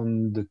at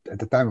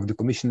the time of the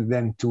Commission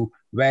then to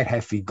where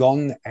have we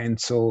gone. And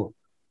so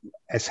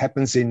as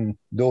happens in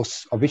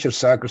those official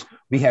circles,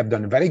 we have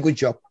done a very good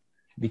job.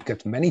 We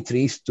cut many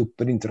trees to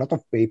print a lot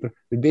of paper.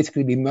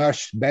 We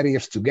merged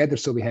barriers together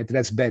so we had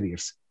less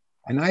barriers.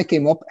 And I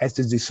came up as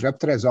the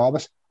disruptor as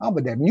always.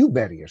 But there are new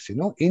barriers,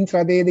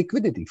 intraday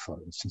liquidity,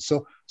 for instance.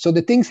 So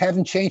the things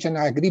haven't changed, and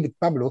I agree with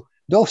Pablo.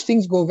 Those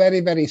things go very,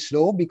 very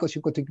slow because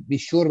you got to be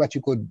sure what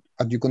you're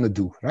going to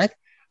do, right?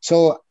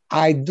 So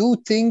I do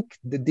think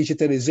the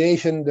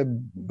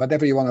digitalization,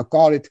 whatever you want to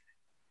call it,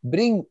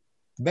 bring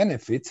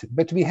benefits,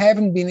 but we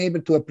haven't been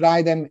able to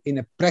apply them in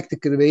a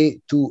practical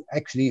way to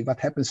actually what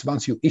happens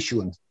once you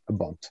issue a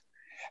bond.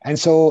 And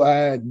so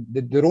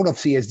the role of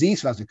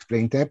CSDs was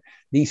explained there.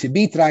 The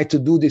ECB tried to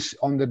do this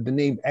under the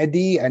name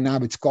EDI, and now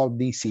it's called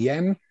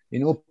DCM.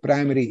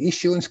 Primary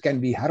issuance, can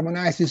be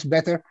harmonized this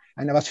better.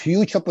 And there was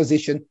huge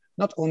opposition,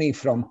 not only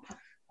from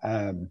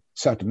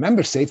certain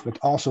member states, but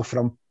also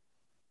from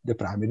the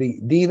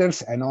primary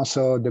dealers and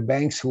also the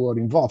banks who are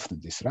involved in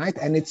this, right?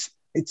 And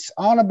it's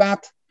all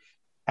about,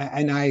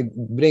 and I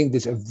bring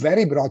this a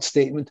very broad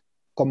statement,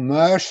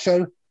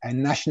 commercial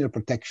and national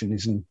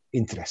protectionism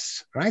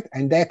interests, right?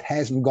 And that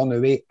hasn't gone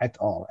away at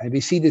all. And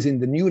we see this in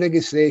the new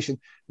legislation.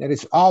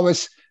 There's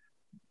always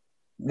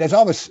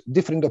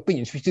different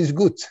opinions, which is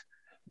good.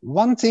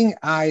 One thing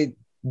I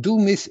do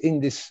miss in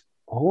this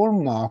whole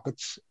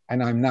markets,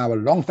 and I'm now a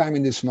long time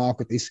in this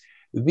market, is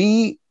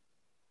we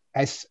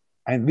are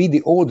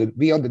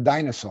the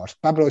dinosaurs.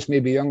 Pablo is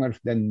maybe younger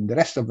than the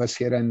rest of us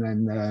here,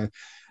 and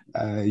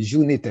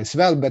Junit as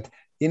well, but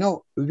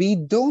we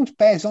don't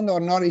pass on our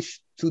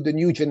knowledge to the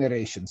new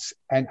generations.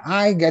 And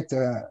I get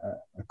a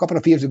couple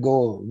of years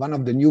ago, one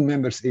of the new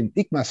members in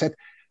ICMA said,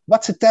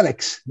 "What's a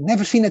telex?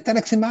 Never seen a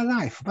telex in my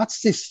life.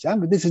 What's this?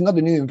 This is not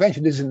a new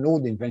invention. This is an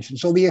old invention."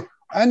 So we are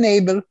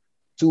unable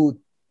to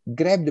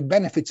grab the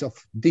benefits of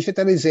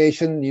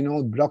digitalization,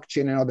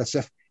 blockchain and all that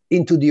stuff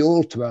into the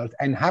old world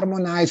and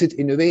harmonize it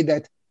in a way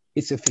that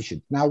it's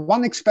efficient. Now,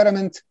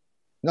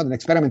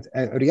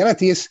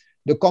 reality is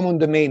the common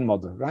domain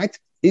model, right?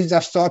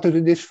 ISDA started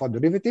with this for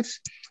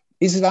derivatives.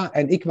 ISDA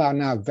and ICMA are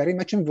now very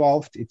much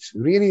involved. It's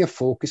really a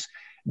focus.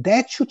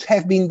 That should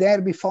have been there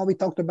before we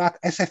talked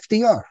about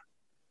SFTR,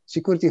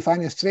 Security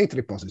Finance Trade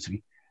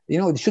Repository.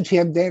 It should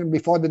have there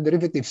before the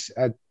derivatives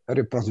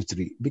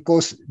repository,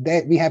 because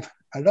we have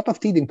a lot of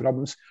teething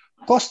problems,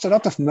 cost a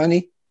lot of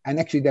money, and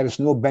actually there is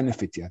no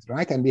benefit yet,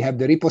 right? And we have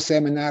the repo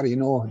seminar,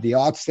 the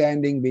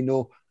outstanding, we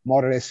know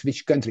more or less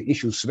which country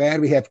issues where.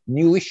 We have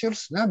new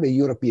issuers, now the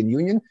European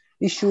Union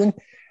issuing,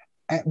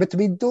 but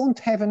we don't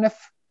have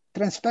enough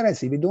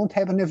transparency. We don't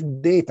have enough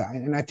data.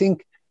 And I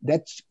think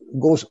that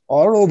goes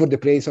all over the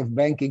place of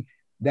banking.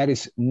 There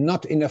is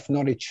not enough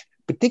knowledge,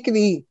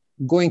 particularly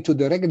going to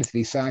the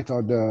regulatory side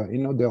or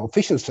the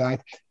official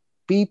side.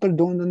 People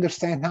don't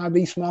understand how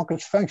these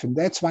markets function.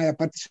 That's why I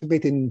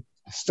participate in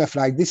stuff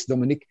like this,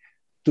 Dominic,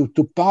 to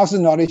pass the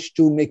knowledge,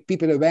 to make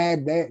people aware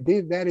that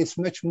there is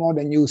much more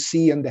than you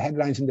see on the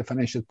headlines in the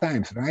Financial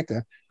Times, right?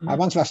 I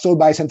once was told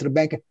by a central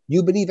banker,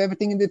 "You believe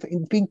everything in the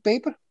pink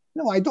paper?"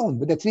 No, I don't,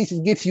 but at least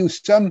it gives you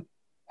some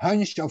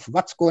hunch of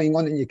what's going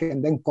on, and you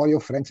can then call your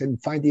friends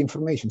and find the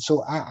information.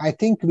 So I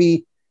think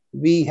we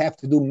have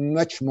to do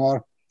much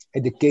more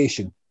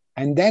education.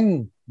 And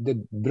then the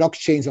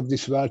blockchains of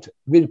this world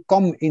will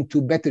come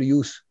into better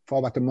use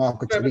for what the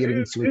market really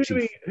needs to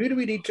achieve. Who do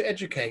we need to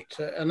educate?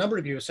 A number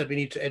of you have said we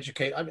need to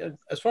educate. I mean,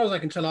 as far as I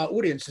can tell, our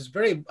audience is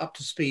very up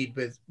to speed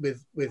with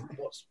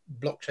what's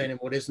blockchain and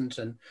what isn't.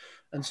 And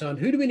and so on.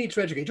 Who do we need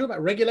to educate? Are you talking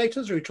about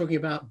regulators? Or are you talking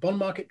about bond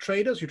market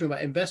traders? Are you talking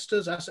about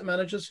investors, asset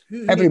managers?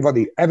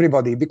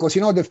 Everybody, because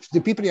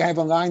the people you have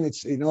online,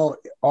 it's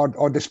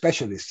are the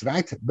specialists,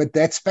 right? But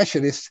that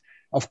specialists,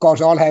 of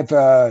course, all have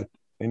a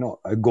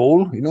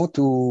goal,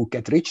 to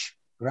get rich,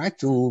 right?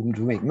 To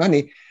make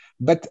money,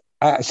 but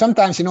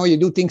sometimes you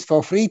do things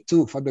for free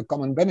for the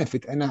common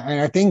benefit, and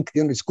I think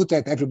it's good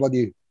that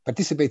everybody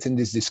participates in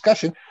this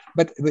discussion.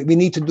 But we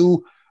need to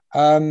do.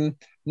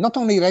 Not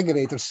only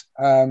regulators,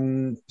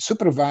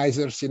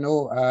 supervisors,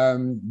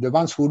 the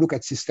ones who look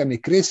at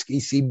systemic risk,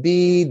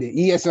 ECB,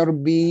 the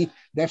ESRB,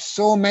 there's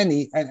so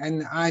many.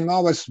 And I'm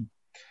always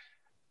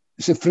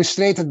so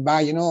frustrated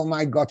by,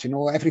 my God,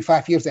 every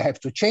 5 years they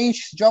have to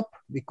change job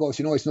because,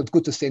 it's not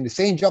good to stay in the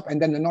same job.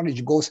 And then the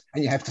knowledge goes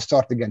and you have to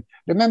start again.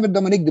 Remember,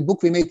 Dominic, the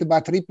book we made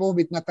about repo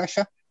with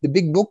Natasha, the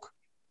big book?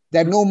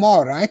 There are no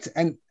more, right?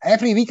 And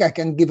every week I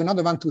can give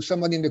another one to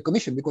somebody in the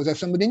commission because there's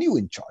somebody new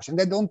in charge.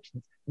 And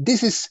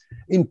this is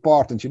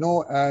important,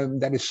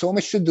 there is so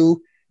much to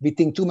do. We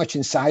think too much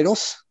in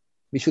silos.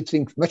 We should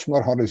think much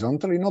more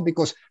horizontal,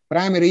 because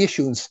primary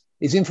issuance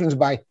is influenced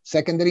by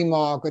secondary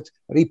market,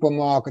 repo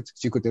market,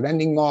 security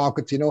lending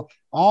market,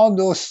 all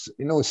those,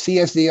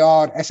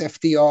 CSDR,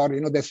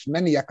 SFTR, there's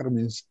many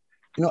acronyms.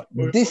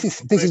 This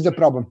is the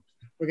problem.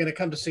 We're going to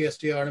come to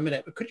CSDR in a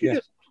minute, but could you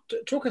just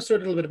talk us through a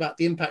little bit about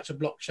the impact of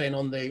blockchain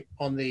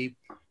on the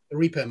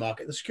repo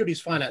market, the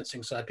securities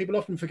financing side? People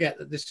often forget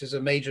that this is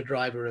a major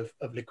driver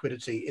of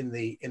liquidity in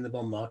the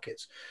bond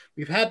markets.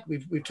 We've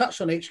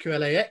touched on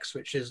HQLAX,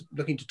 which is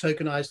looking to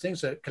tokenize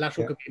things so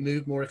collateral can be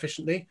moved more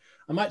efficiently.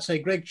 I might say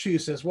Greg Chu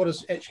says, what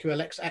does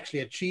HQLX actually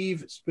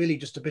achieve? It's really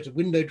just a bit of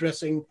window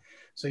dressing,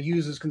 so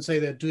users can say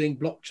they're doing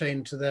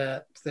blockchain to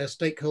their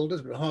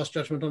stakeholders, but a harsh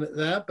judgment on it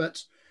there.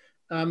 But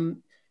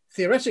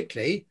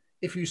theoretically,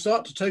 if you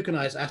start to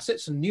tokenize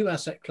assets and new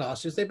asset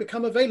classes, they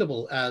become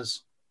available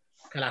as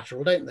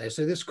collateral, don't they?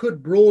 So this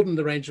could broaden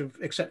the range of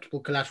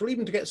acceptable collateral,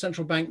 even to get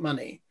central bank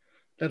money,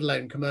 let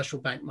alone commercial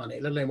bank money,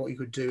 let alone what you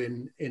could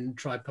do in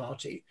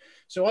tri-party.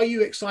 So are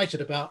you excited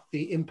about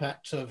the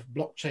impact of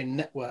blockchain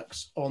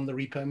networks on the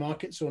repo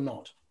markets or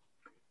not?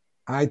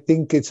 I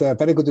think it's a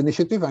very good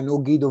initiative. I know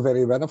Guido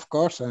very well, of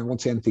course. I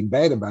won't say anything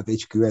bad about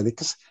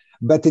HQLX,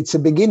 but it's a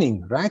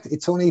beginning, right?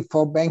 It's only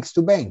for banks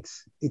to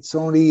banks. It's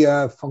only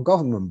for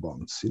government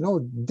bonds.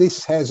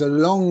 This has a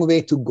long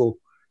way to go.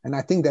 And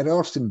I think there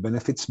are some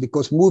benefits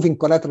because moving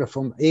collateral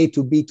from A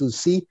to B to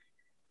C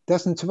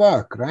doesn't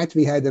work, right?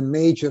 We had a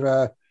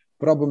major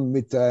problem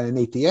with an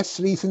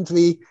ATS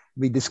recently.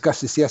 We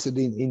discussed this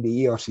yesterday in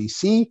the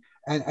ERCC,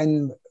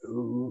 and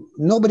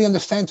nobody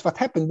understands what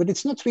happened, but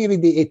it's not really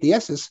the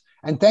ATSs.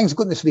 And thanks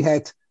goodness we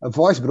had a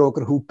voice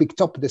broker who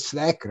picked up the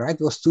slack, right?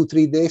 It was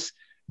 2-3 days,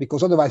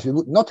 because otherwise we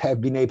would not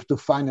have been able to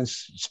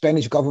finance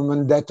Spanish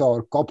government debt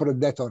or corporate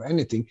debt or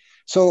anything.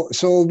 So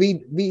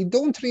we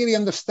don't really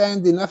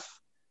understand enough,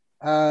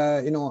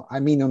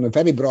 on a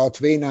very broad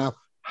way now,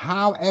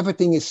 how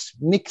everything is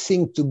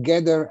mixing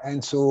together.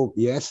 And so,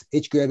 yes,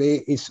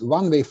 HQLA is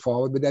one way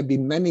forward, but there'll be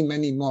many,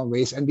 many more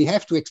ways. And we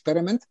have to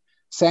experiment.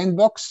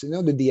 Sandbox, the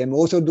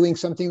DMOs are doing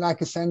something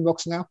like a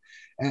sandbox now.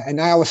 And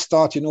I always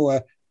thought,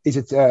 is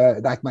it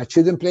like my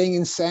children playing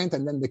in sand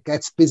and then the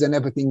cats piss and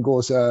everything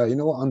goes,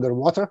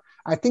 underwater?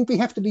 I think we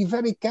have to be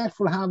very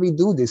careful how we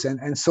do this.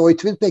 And so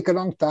it will take a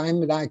long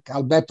time, like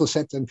Alberto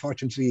said.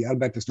 Unfortunately,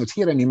 Alberto's not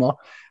here anymore.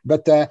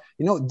 But,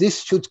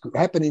 this should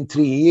happen in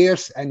 3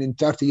 years, and in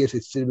 30 years,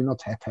 it still will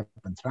not have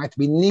happened, right?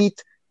 We need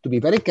to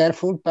be very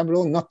careful,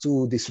 Pablo, not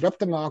to disrupt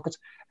the market.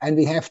 And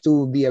we have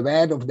to be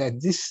aware of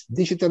that this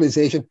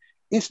digitalization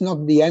is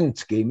not the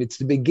end game. It's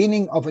the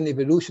beginning of an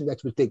evolution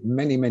that will take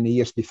many, many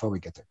years before we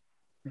get there.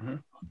 Mm-hmm.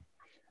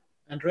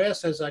 Andrea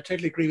says, I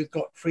totally agree with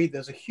Gottfried.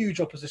 There's a huge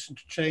opposition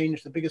to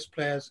change. The biggest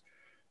players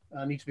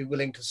need to be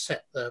willing to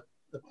set the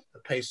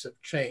pace of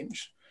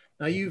change.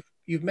 Now, you've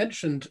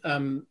mentioned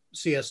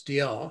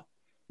CSDR,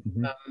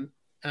 mm-hmm.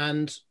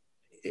 And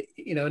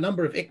a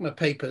number of ICMA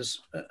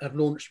papers have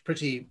launched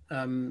pretty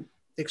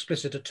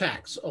explicit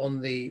attacks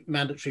on the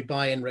mandatory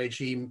buy-in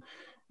regime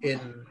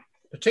in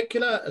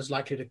particular, as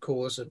likely to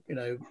cause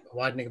a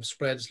widening of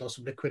spreads, loss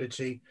of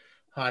liquidity,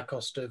 higher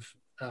cost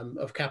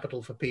of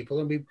capital for people.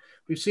 And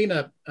we've seen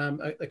a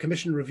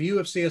commission review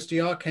of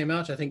CSDR came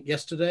out, I think,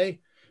 yesterday.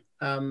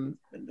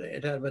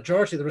 It had a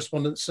majority of the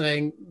respondents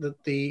saying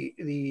that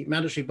the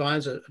mandatory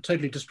buy-ins are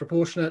totally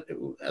disproportionate.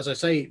 It will, as I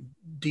say,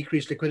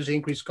 decrease liquidity,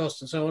 increase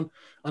costs, and so on,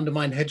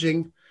 undermine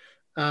hedging.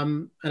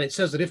 And it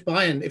says that if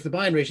the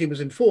buy-in regime was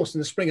enforced in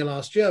the spring of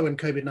last year, when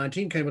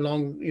COVID-19 came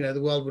along,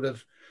 the world would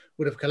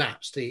have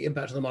collapsed. The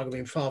impact of the market would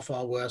have been far,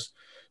 far worse.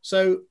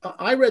 So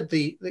I read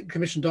the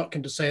commission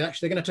document to say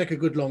actually they're going to take a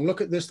good long look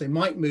at this. They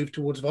might move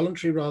towards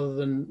voluntary rather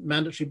than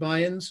mandatory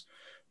buy-ins.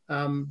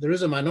 There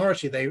is a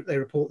minority, they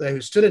report there,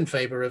 who's still in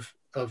favor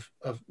of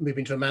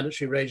moving to a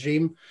mandatory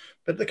regime.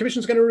 But the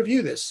commission's going to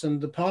review this.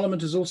 And the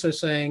parliament is also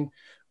saying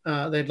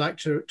they'd like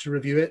to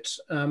review it,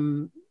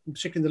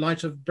 particularly in the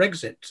light of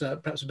Brexit.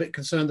 Perhaps a bit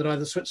concerned that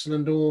either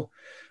Switzerland or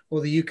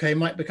the UK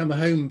might become a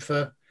home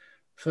for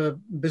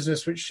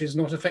business which is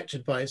not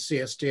affected by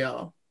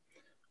CSDR.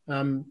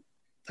 I'm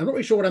not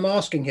really sure what I'm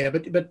asking here,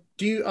 but what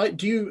do you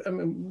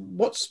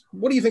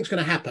think is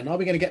going to happen? Are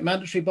we going to get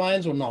mandatory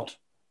buy-ins or not?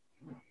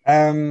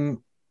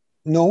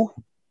 No,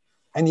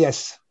 and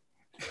yes.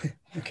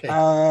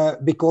 Okay.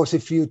 Because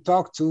if you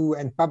talk to,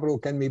 and Pablo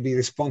can maybe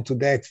respond to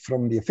that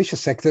from the official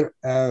sector,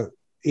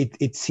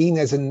 it's seen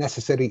as a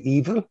necessary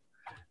evil,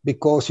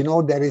 because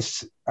there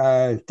is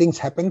things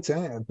happened,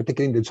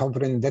 particularly in the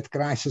sovereign debt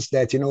crisis,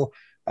 that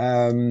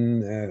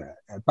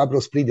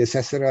Pablo's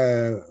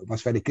predecessor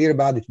was very clear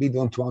about it. We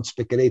don't want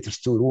speculators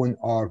to ruin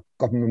our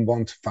government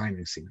bond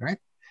financing, right?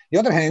 The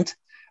other hand,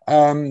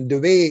 the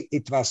way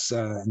it was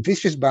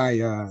envisaged by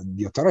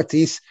the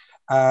authorities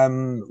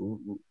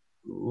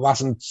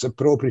wasn't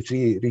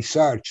appropriately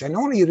researched. And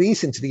only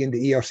recently in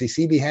the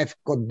ERCC, we have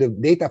got the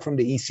data from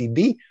the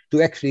ECB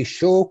to actually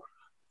show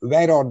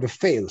where are the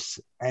fails.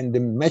 And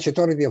the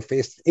majority of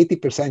fails,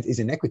 80% is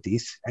in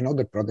equities and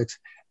other products,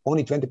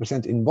 only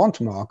 20% in bond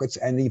markets,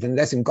 and even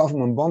less in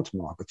government bond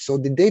markets. So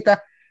the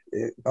data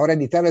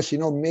already tell us,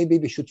 maybe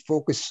we should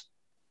focus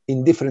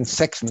in different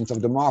segments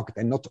of the market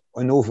and not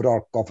an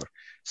overall cover.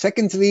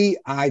 Secondly,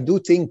 I do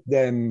think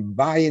the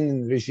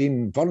buy-in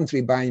regime,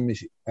 voluntary buy-in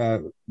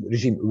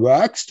regime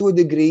works to a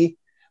degree,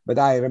 but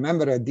I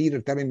remember a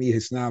dealer telling me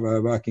he's now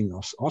working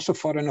also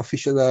for an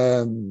official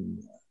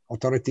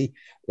authority,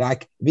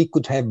 like we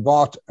could have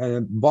bought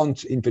a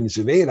bond in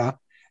Venezuela,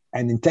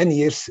 and in 10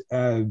 years,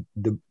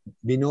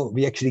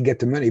 we actually get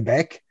the money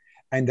back,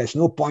 and there's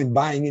no point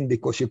buying in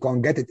because you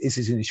can't get it. This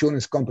is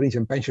insurance companies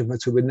and pension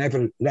funds who will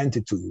never lend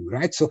it to you,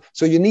 right? So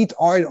you need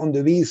oil on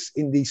the wheels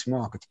in these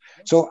markets.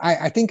 So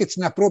I think it's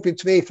an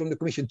appropriate way from the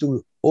Commission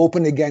to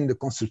open again the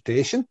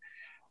consultation.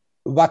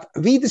 What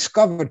we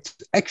discovered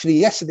actually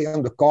yesterday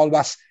on the call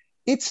was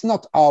it's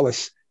not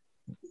ours,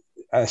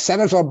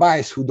 sellers or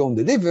buyers who don't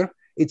deliver.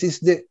 It is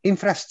the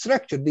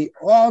infrastructure, the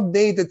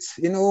outdated,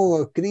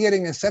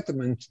 clearing and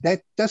settlement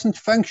that doesn't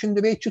function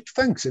the way it should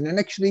function. And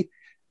actually,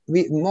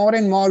 more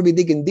and more we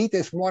dig in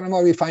details, more and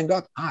more we find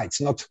out,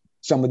 it's not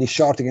somebody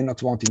shorting and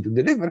not wanting to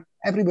deliver.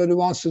 Everybody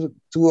wants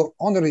to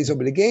honor his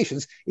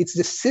obligations. It's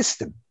the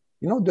system.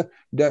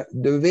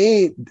 The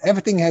way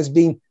everything has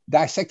been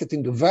dissected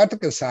into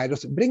vertical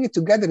silos, bring it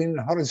together in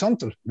a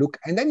horizontal look,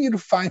 and then you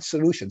find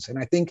solutions. And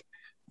I think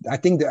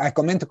that I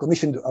commend the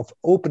Commission of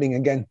opening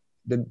again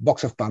the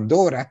box of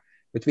Pandora,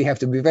 but we have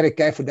to be very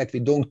careful that we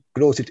don't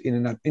close it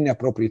in an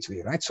inappropriate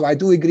way, right? So I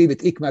do agree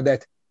with ICMA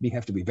that we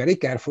have to be very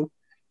careful.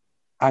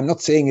 I'm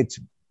not saying it's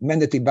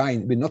mandatory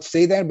buy-in, will not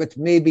stay there, but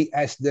maybe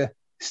as the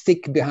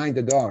stick behind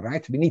the door,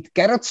 right? We need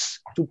carrots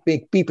to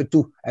make people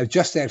to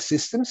adjust their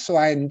systems. So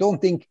I'm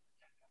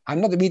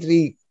not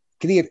immediately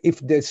clear if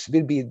this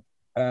will be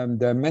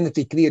the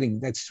mandatory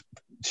clearing that's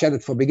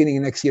scheduled for beginning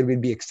of next year will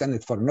be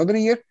extended for another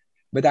year.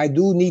 But we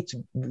need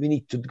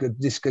to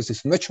discuss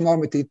this much more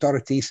with the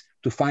authorities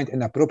to find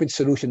an appropriate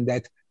solution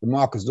that the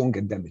markets don't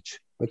get damaged.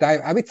 But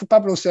I wait for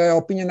Pablo's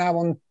opinion now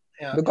on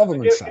the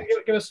government side.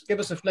 Give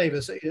us a flavour.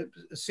 So,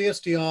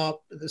 CSDR,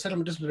 the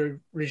settlement disciplinary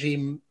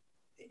regime,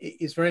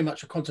 is very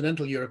much a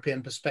continental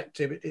European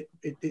perspective.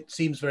 It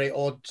seems very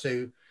odd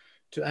to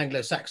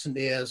Anglo-Saxon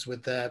ears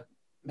with their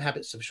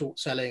habits of short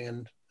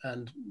selling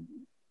and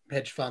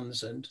hedge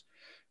funds and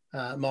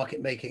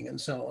market making and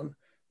so on.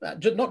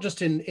 Not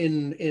just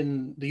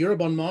in the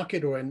Eurobond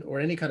market or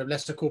any kind of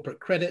lesser corporate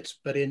credit,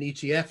 but in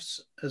ETFs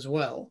as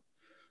well,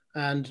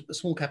 and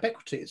small cap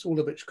equities, all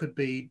of which could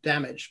be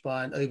damaged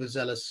by an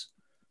overzealous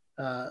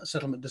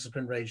settlement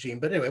discipline regime.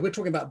 But anyway, we're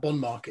talking about bond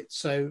markets.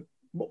 So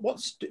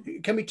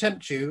can we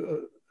tempt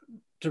you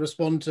to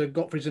respond to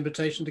Gottfried's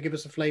invitation to give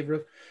us a flavour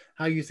of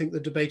how you think the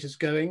debate is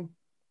going?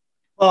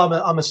 Well,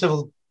 I'm a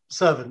civil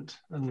servant,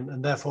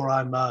 and therefore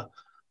I'm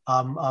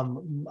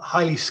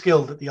highly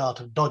skilled at the art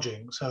of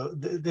dodging. So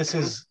this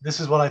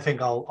is what I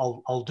think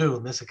I'll do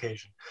on this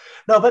occasion.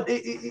 No, but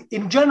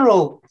in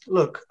general,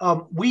 look,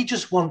 we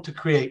just want to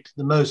create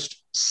the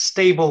most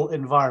stable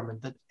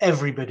environment that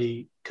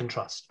everybody can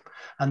trust,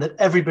 and that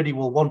everybody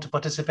will want to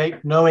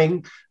participate,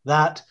 knowing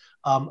that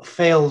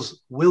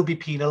fails will be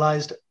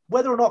penalized.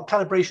 Whether or not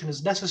calibration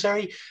is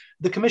necessary,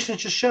 the Commission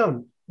has just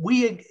shown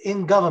we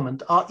in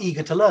government are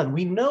eager to learn.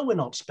 We know we're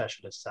not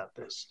specialists at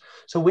this,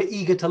 so we're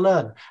eager to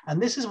learn.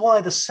 And this is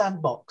why the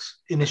Sandbox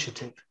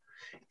initiative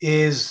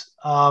is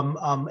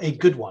a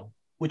good one,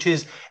 which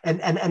is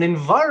an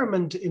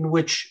environment in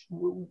which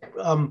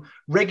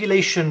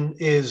regulation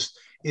is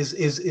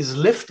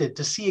lifted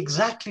to see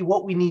exactly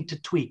what we need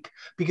to tweak,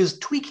 because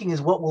tweaking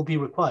is what will be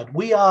required.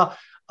 We are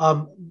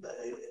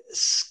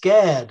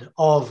scared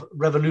of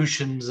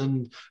revolutions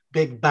and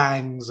big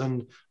bangs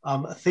and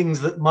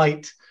things that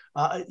might,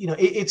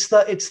 it's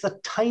the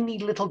tiny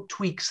little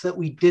tweaks that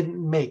we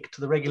didn't make to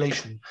the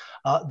regulation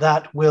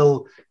that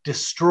will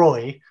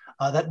destroy,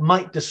 that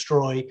might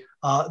destroy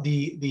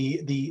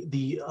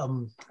the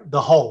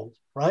whole.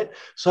 Right?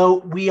 So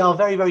we are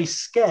very, very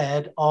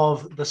scared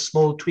of the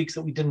small tweaks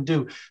that we didn't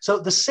do. So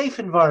the safe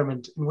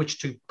environment in which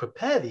to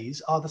prepare these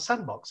are the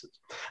sandboxes.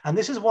 And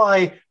this is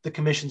why the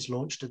Commission's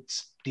launched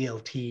its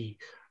DLT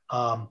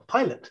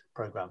pilot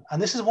program.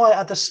 And this is why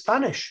at the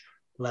Spanish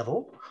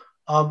level,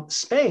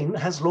 Spain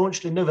has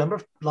launched in November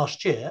of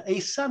last year a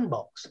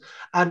sandbox.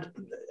 And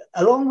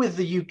along with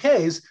the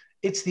UK's,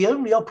 it's the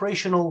only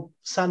operational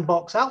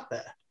sandbox out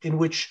there in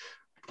which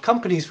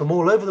companies from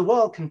all over the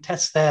world can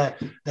test their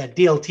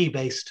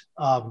DLT-based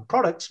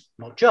products,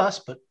 not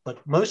just, but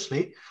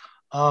mostly,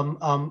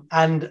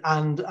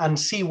 and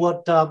see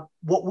what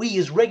we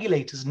as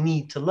regulators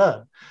need to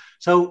learn.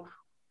 So,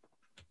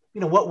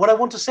 what I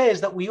want to say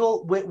is that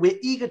we're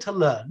eager to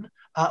learn.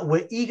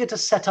 We're eager to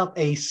set up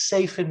a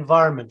safe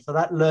environment for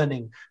that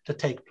learning to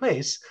take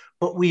place,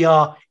 but we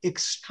are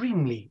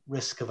extremely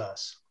risk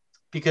averse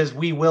because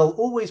we will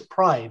always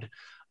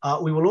prioritize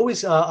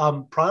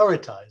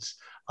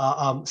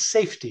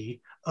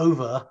safety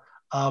over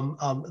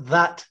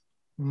that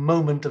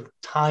moment of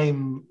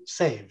time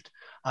saved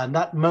and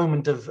that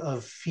moment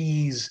of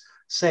fees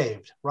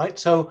saved, right?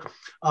 So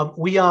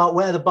we are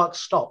where the buck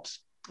stops.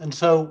 And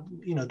so,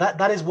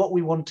 that is what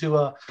we want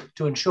to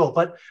ensure.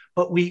 But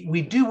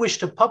we do wish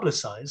to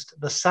publicize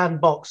the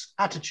sandbox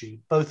attitude,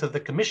 both of the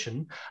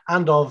Commission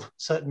and of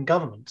certain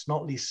governments,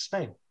 not least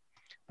Spain.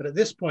 But at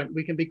this point,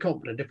 we can be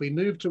confident if we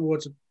move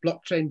towards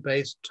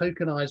blockchain-based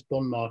tokenized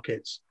bond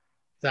markets,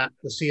 that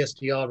the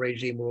CSDR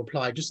regime will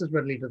apply just as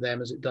readily to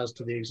them as it does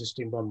to the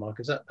existing bond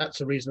markets.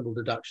 That's a reasonable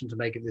deduction to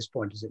make at this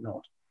point, is it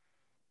not?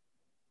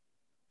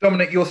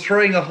 Dominic, you're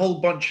throwing a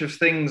whole bunch of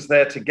things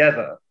there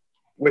together,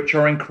 which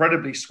are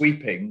incredibly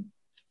sweeping,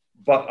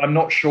 but I'm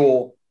not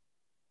sure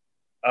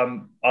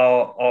are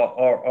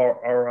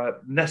a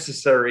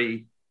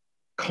necessary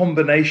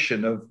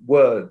combination of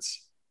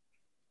words.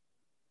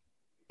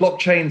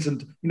 Blockchains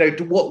and,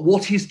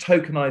 what is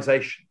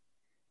tokenization?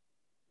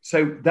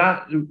 So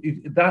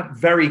that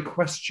very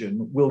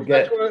question will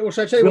get. Should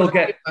I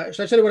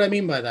tell you what I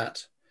mean by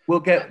that?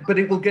 But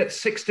it will get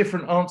 6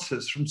 different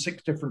answers from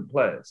 6 different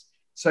players.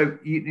 So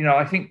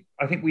I think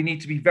we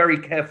need to be very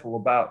careful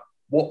about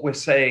what we're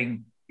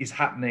saying is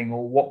happening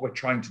or what we're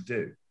trying to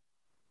do.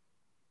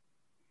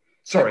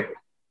 Sorry.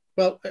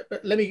 Well,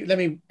 let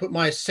me put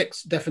my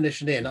 6th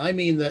definition in. I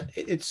mean that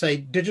it's a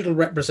digital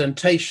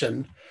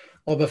representation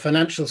of a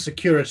financial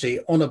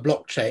security on a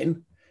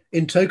blockchain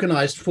in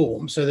tokenized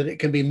form so that it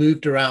can be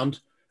moved around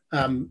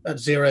at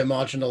zero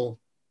marginal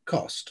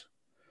cost.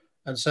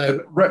 And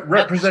so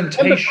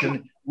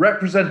representation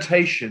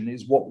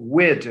is what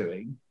we're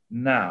doing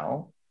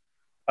now,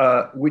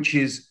 which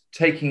is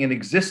taking an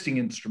existing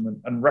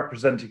instrument and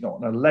representing it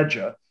on a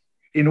ledger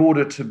in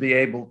order to be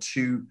able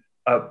to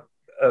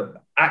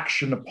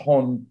action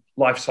upon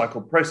life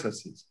cycle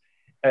processes.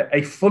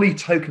 A fully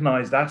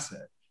tokenized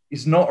asset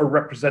is not a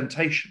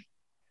representation.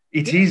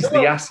 It is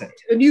the asset.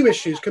 The new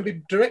issues can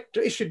be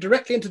issued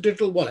directly into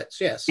digital wallets,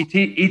 yes.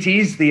 It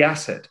is the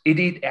asset.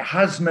 It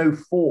has no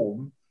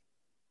form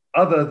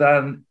other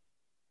than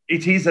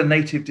it is a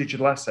native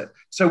digital asset.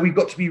 So we've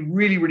got to be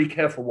really, really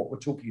careful what we're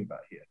talking about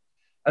here.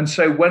 And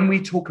so when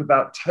we talk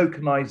about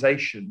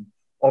tokenization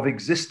of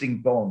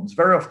existing bonds,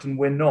 very often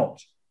we're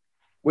not.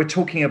 We're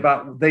talking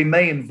about, they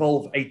may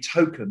involve a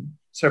token.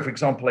 So for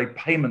example, a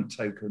payment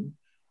token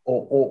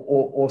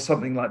or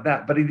something like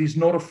that, but it is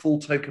not a full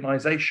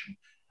tokenization.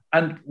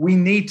 And we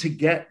need to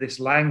get this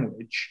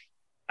language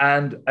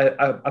and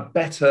a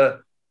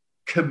better,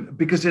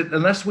 because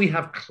unless we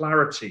have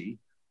clarity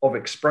of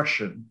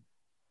expression,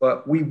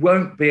 we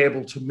won't be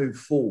able to move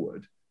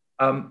forward.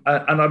 And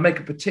I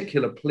make a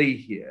particular plea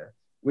here,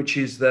 which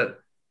is that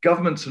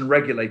governments and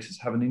regulators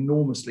have an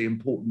enormously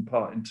important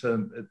part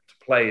to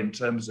play in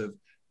terms of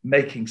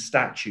making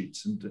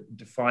statutes and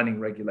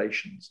defining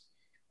regulations.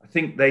 I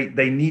think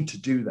they need to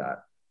do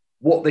that.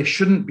 What they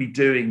shouldn't be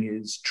doing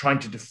is trying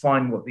to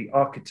define what the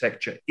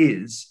architecture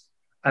is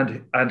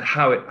and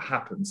how it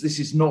happens. This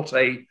is not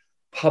a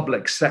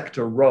public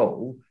sector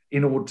role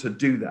in order to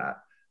do that.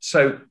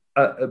 So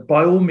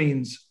by all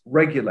means,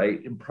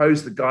 regulate,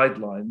 impose the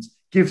guidelines,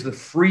 give the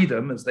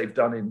freedom, as they've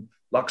done in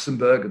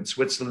Luxembourg and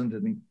Switzerland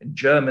and in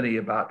Germany,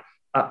 about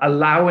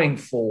allowing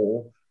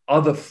for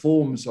other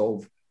forms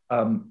of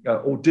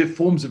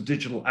forms of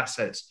digital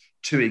assets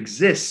to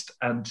exist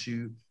and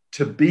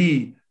to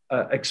be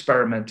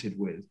experimented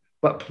with.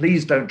 But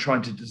please don't try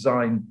to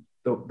design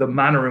the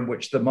manner in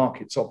which the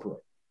markets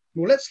operate.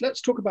 Well,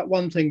 let's talk about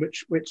one thing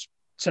which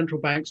central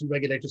banks and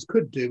regulators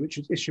could do, which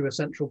is issue a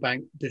central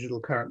bank digital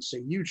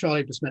currency. You,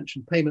 Charlie, just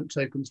mentioned payment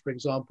tokens, for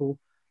example,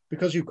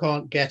 because you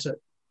can't get at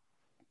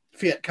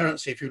fiat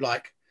currency, if you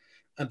like,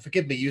 and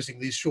forgive me using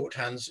these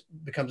shorthands,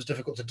 becomes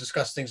difficult to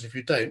discuss things if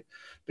you don't,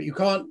 but you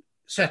can't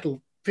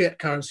settle fiat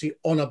currency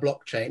on a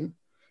blockchain.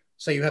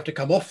 So you have to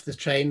come off the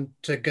chain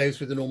to go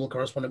through the normal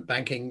correspondent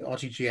banking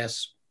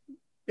RTGS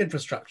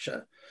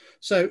infrastructure.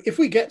 So if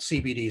we get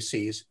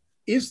CBDCs,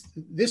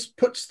 this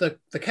puts the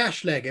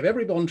cash leg of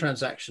every bond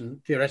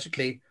transaction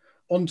theoretically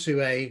onto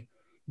a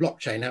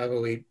blockchain, however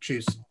we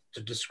choose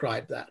to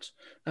describe that.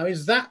 Now,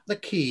 is that the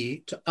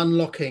key to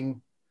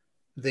unlocking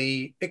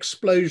the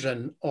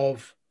explosion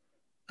of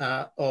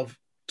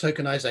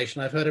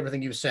tokenization? I've heard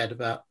everything you've said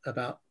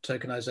about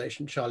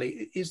tokenization,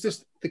 Charlie. Is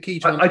this the key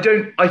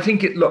to? I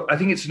think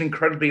it's an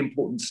incredibly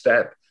important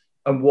step.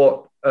 and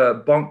what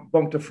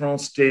Banque de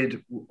France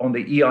did on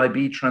the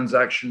EIB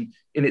transaction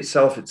in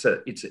itself, it's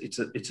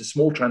a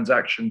small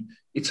transaction.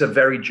 It's a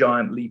very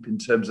giant leap in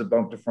terms of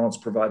Banque de France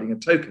providing a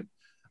token.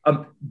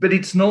 But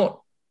it's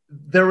not.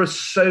 There are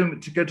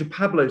to go to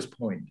Pablo's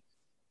point,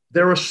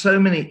 there are so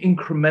many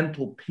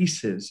incremental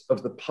pieces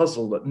of the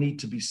puzzle that need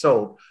to be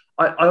solved.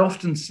 I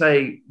often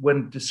say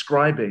when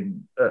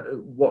describing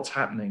what's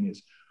happening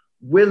is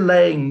we're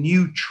laying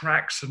new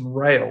tracks and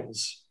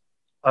rails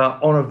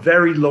on a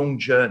very long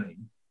journey,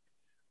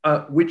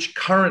 which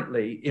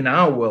currently, in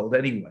our world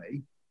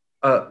anyway,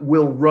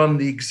 will run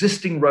the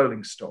existing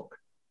rolling stock.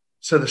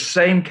 So the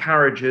same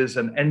carriages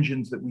and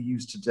engines that we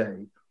use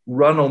today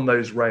run on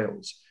those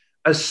rails.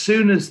 As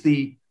soon as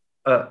the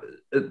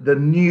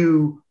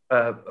new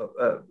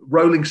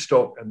rolling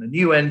stock and the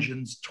new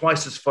engines,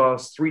 twice as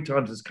fast, 3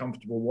 times as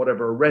comfortable,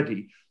 whatever, are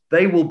ready,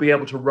 they will be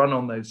able to run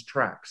on those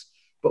tracks.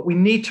 But we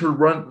need to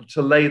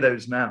lay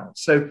those now.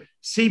 So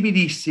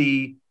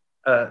CBDC,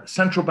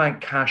 central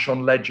bank cash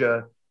on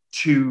ledger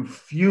to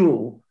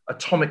fuel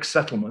atomic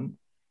settlement,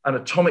 and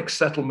atomic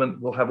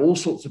settlement will have all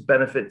sorts of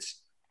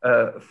benefits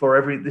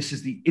this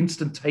is the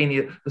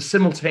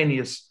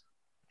simultaneous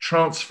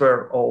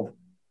transfer of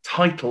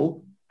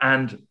title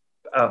and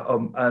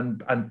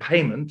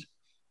payment.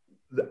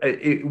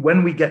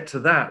 When we get to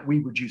that, we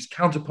reduce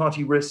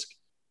counterparty risk,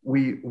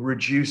 we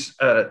reduce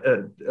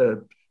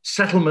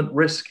settlement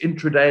risk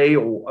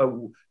intraday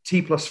or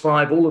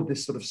T+5, all of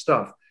this sort of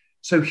stuff.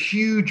 So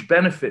huge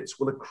benefits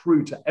will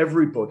accrue to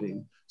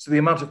everybody. So the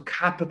amount of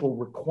capital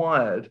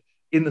required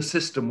in the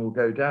system will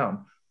go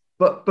down.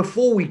 But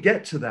before we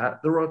get to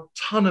that, there are a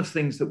ton of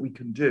things that we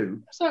can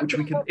do, which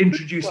we can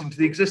introduce into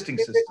the existing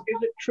system.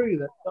 Is it true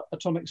that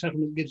atomic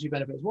settlement gives you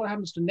benefits? What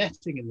happens to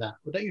netting in that?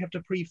 Well, don't you have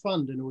to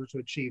pre-fund in order to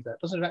achieve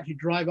that? Doesn't it actually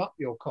drive up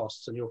your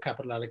costs and your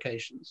capital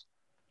allocations?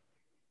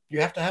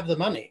 You have to have the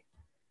money.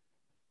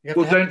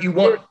 Don't you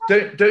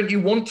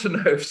want to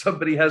know if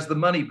somebody has the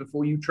money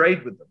before you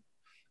trade with them?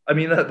 I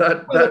mean,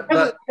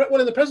 well,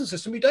 in the present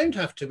system, we don't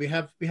have to. We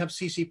have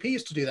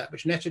CCPs to do that,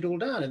 which net it all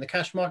down. In the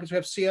cash markets, we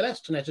have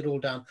CLS to net it all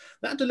down.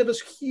 That delivers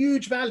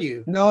huge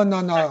value. No.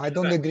 I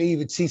don't agree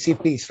with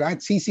CCPs, right?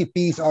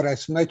 CCPs are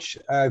as much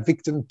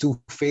victim to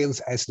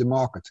fails as the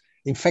market.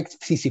 In fact,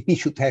 CCP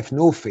should have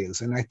no fails.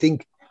 And I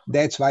think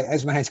that's why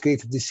ESMA has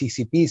created the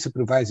CCP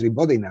supervisory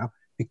body now,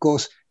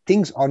 because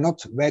things are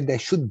not where they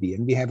should be.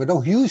 And we have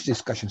huge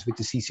discussions with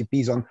the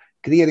CCPs on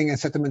clearing and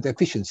settlement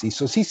efficiency.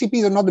 So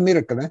CCPs are not a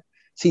miracle.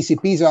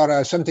 CCPs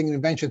are something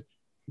invention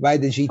by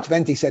the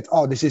G20 said,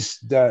 oh, this is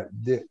the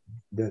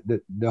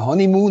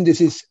honeymoon.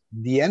 This is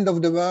the end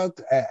of the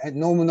world.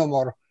 No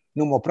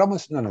more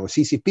problems. No.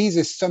 CCPs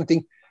is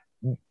something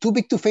too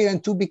big to fail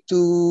and too big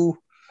to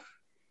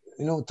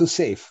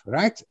save,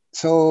 right?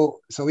 So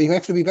we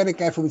have to be very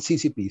careful with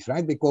CCPs,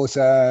 right? Because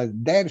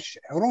they're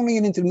only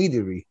an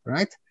intermediary,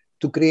 right?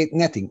 To create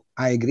netting.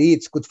 I agree,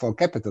 it's good for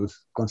capital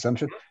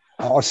consumption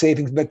or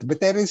savings, but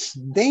there is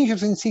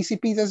dangers in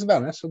CCPs as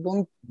well.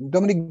 So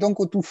Dominic, don't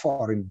go too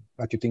far in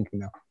what you're thinking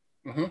now.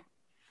 Mm-hmm.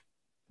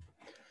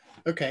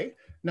 Okay.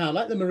 Now,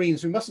 like the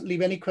Marines, we mustn't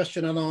leave any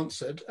question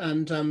unanswered.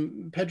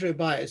 And Pedro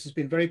Baez has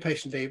been very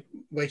patiently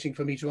waiting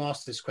for me to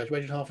ask this question,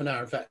 waited half an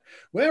hour, in fact.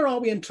 Where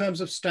are we in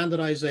terms of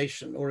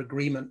standardization or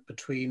agreement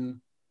between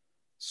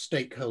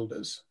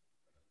stakeholders?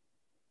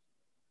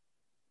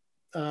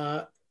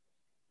 I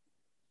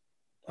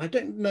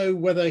don't know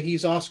whether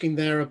he's asking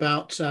there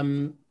about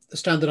the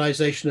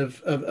standardization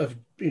of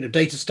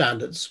data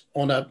standards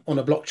on a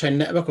blockchain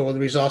network, or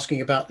whether he's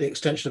asking about the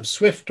extension of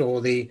SWIFT or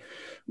the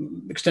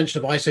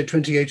extension of ISO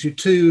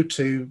 20022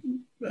 to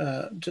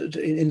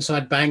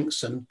inside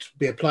banks and to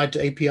be applied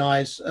to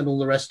APIs and all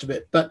the rest of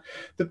it. But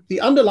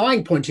the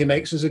underlying point he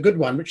makes is a good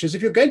one, which is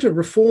if you're going to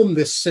reform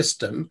this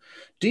system,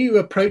 do you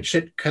approach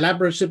it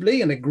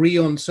collaboratively and agree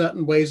on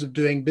certain ways of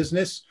doing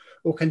business,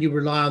 or can you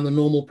rely on the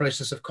normal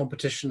process of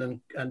competition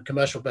and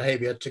commercial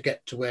behavior to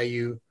get to where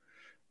you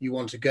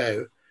want to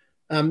go?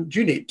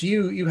 Julie,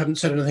 you haven't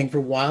said anything for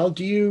a while.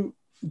 Do you,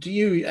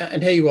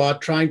 and here you are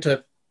trying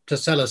to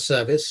sell a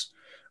service.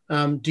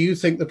 Do you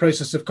think the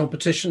process of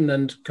competition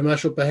and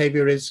commercial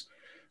behavior is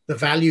the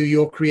value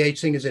you're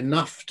creating is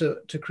enough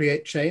to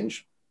create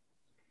change?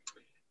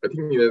 I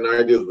think in an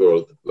ideal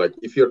world, like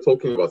if you're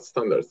talking about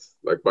standards,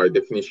 like by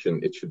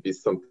definition, it should be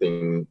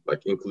something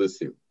like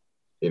inclusive.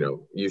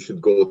 You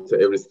should go to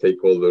every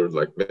stakeholder,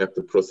 like map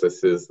the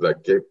processes,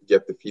 like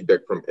get the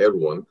feedback from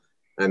everyone,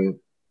 and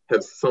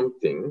have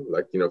something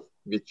like,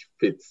 which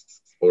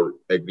fits or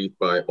agreed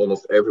by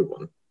almost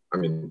everyone. I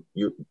mean,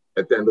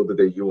 at the end of the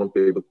day, you won't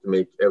be able to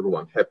make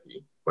everyone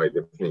happy by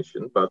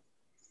definition, but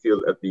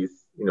still at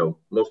least,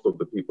 most of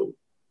the people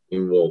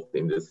involved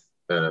in this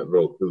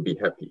role will be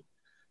happy,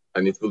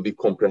 and it will be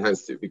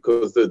comprehensive,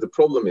 because the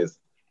problem is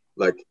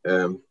like,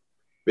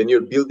 when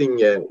you're building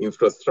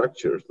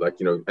infrastructure, like,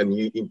 and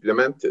you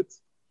implement it,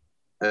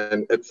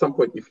 and at some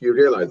point, if you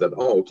realize that,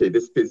 oh, okay,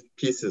 this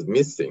piece is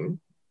missing,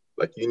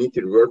 like you need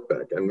to revert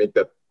back and make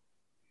that,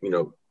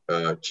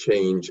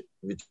 change,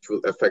 which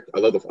will affect a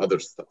lot of other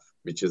stuff,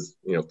 which is,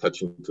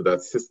 touching to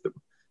that system.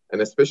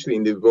 And especially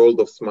in the world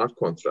of smart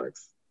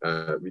contracts,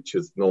 which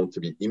is known to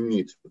be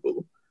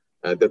immutable,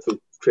 that will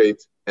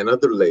create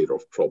another layer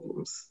of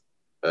problems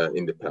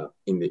in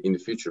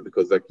the future,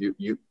 because like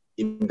you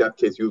in that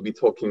case you'll be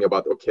talking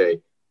about,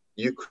 okay,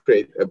 you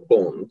create a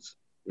bond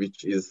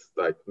which is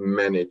like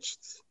managed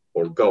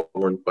or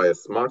governed by a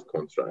smart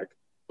contract,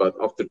 but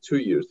after 2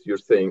 years you're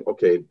saying,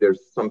 okay,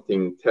 there's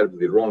something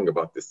terribly wrong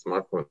about this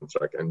smart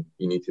contract and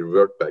you need to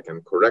revert back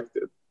and correct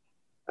it,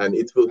 and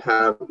it will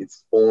have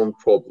its own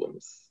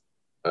problems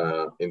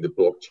in the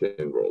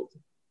blockchain world.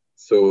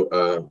 So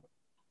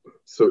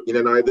in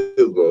an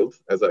ideal world,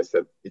 as I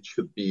said, it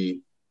should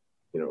be,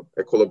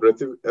 a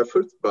collaborative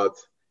effort, but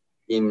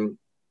in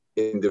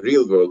the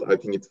real world, I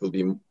think it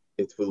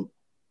will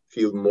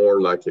feel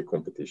more like a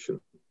competition.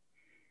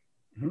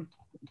 Mm-hmm.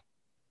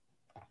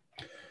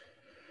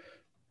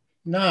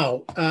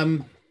 Now,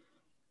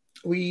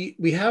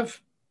 we have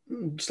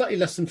slightly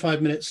less than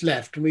 5 minutes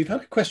left, and we've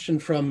had a question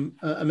from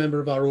a member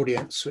of our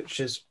audience, which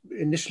is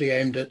initially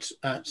aimed at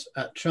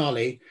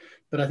Charlie,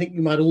 but I think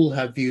you might all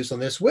have views on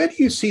this. Where do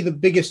you see the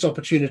biggest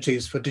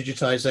opportunities for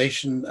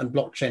digitization and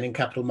blockchain in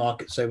capital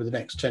markets over the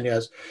next 10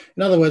 years?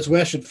 In other words,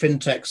 where should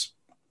fintechs,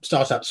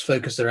 startups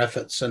focus their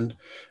efforts, and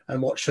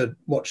what should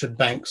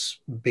banks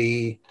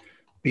be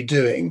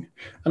doing?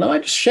 And I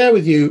might just share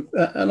with you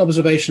an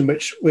observation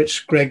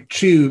which Greg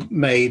Chu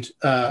made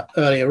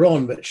earlier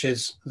on, which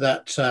is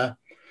that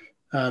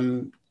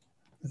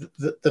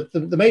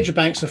the major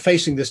banks are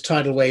facing this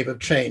tidal wave of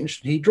change.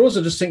 He draws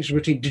a distinction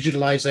between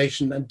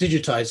digitalization and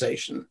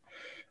digitization,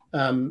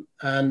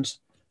 and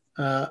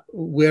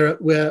we're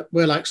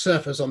like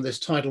surfers on this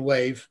tidal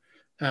wave.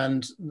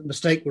 And the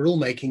mistake we're all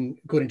making,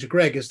 according to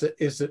Greg, is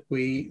that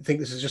we think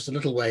this is just a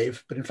little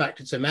wave, but in fact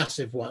it's a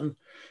massive one.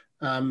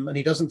 And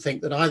he doesn't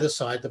think that either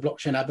side, the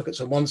blockchain advocates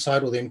on one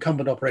side or the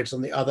incumbent operators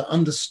on the other,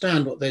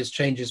 understand what those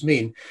changes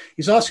mean.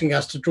 He's asking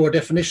us to draw a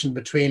definition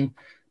between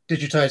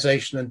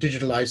digitization and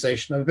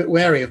digitalization. I'm a bit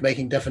wary of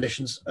making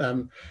definitions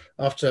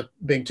after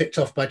being ticked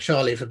off by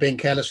Charlie for being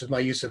careless with my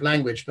use of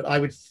language, but I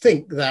would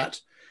think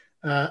that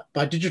by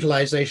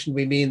digitalization,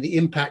 we mean the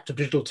impact of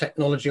digital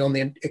technology on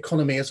the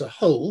economy as a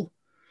whole.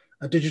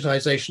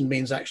 Digitization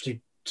means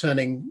actually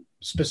turning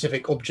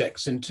specific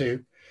objects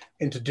into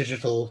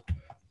digital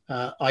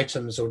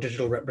items or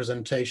digital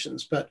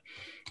representations. But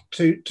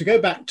to go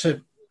back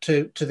to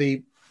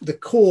the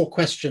core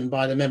question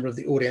by the member of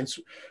the audience,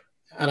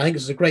 and I think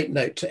this is a great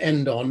note to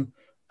end on,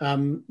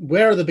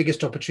 where are the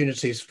biggest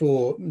opportunities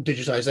for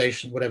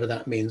digitization, whatever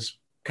that means,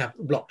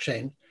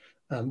 blockchain?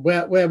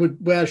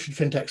 Where should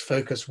fintechs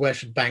focus? Where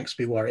should banks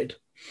be worried?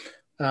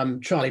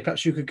 Charlie,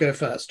 perhaps you could go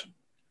first.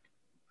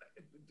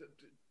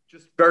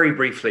 Just very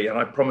briefly, and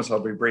I promise I'll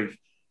be brief.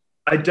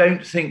 I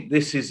don't think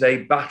this is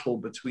a battle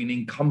between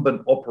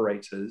incumbent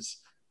operators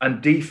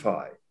and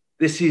DeFi.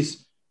 This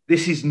is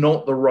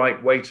not the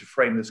right way to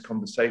frame this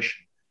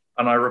conversation.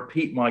 And I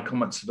repeat my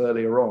comments of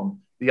earlier on.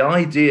 The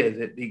idea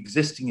that the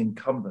existing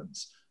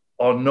incumbents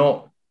are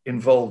not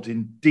involved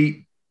in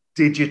deep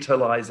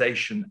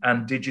digitalization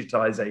and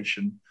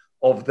digitization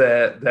of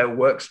their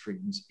work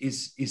streams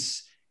is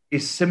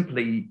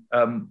simply,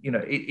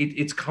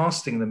 it's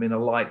casting them in a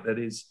light that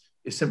is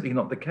simply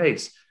not the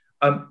case.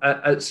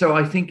 So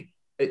I think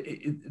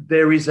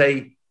there is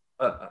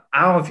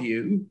our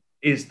view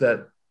is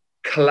that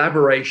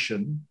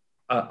collaboration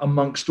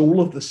amongst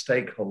all of the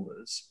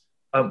stakeholders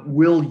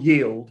will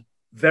yield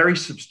very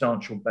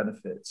substantial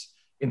benefits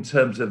in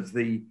terms of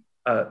the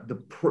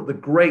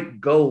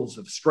great goals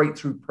of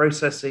straight-through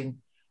processing,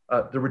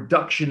 the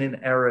reduction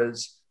in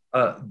errors,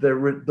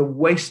 the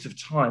waste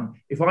of time.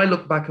 If I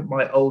look back at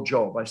my old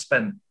job, I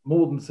spent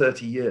more than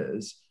 30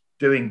 years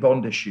doing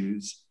bond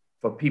issues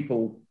for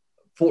people,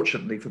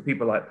 fortunately for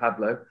people like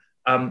Pablo,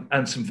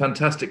 and some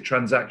fantastic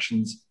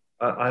transactions.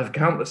 I have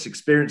countless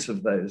experience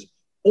of those.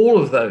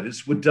 All of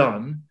those were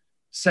done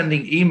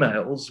sending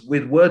emails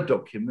with Word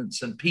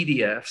documents and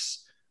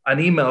PDFs and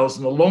emails.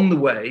 And along the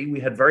way, we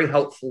had very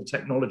helpful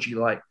technology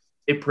like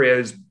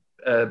Iprio's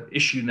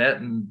IssueNet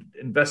and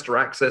Investor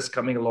Access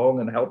coming along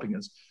and helping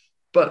us.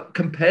 But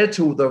compared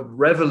to the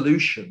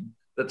revolution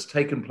that's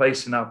taken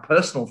place in our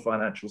personal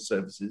financial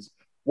services,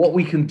 what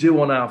we can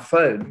do on our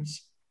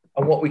phones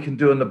and what we can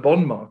do in the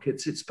bond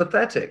markets, it's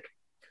pathetic.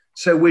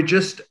 So we're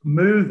just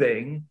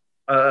moving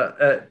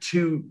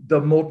to the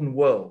modern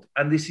world.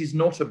 And this is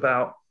not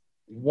about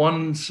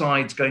one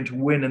side's going to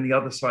win and the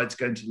other side's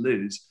going to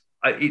lose.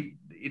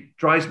 It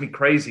drives me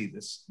crazy,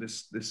 this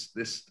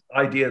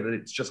idea that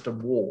it's just a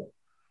war.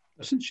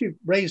 Since you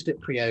raised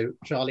Iprio,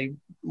 Charlie,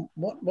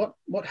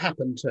 what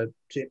happened to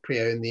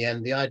Iprio in the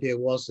end? The idea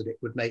was that it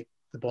would make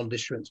the bond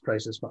issuance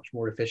process much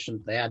more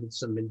efficient. They added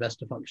some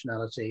investor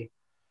functionality.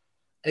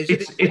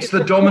 It's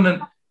the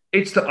dominant.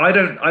 I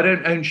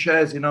don't own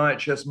shares in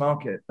IHS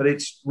Markit, but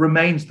it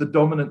remains the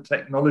dominant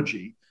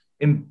technology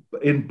in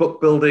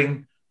book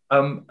building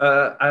and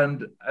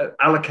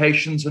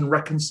allocations and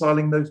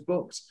reconciling those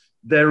books.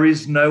 There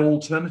is no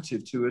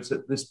alternative to it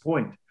at this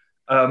point.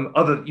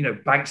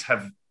 Banks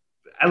have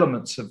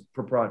elements of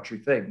proprietary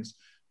things,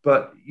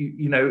 but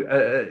it's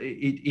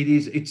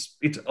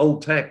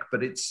old tech,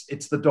 but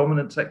it's the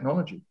dominant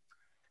technology.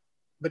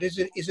 But is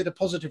it a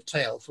positive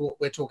tale for what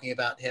we're talking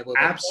about here?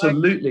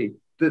 Absolutely.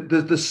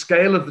 The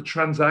scale of the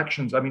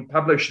transactions. I mean,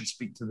 Pablo should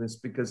speak to this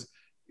because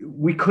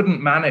we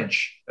couldn't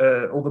manage,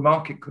 or the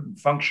market couldn't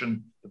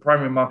function, the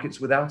primary markets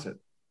without it.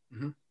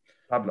 Mm-hmm.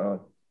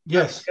 Pablo.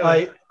 Yes,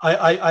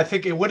 I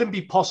think it wouldn't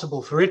be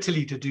possible for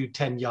Italy to do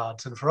 10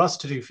 yards and for us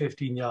to do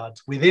 15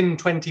 yards within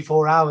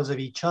 24 hours of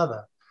each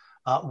other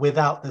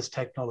without this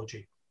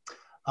technology.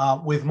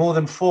 With more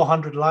than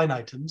 400 line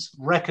items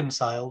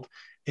reconciled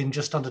in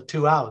just under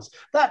 2 hours.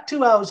 That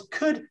 2 hours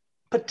could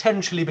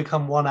potentially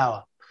become 1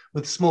 hour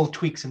with small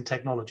tweaks in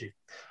technology.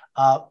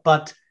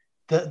 But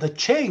the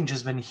change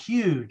has been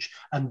huge.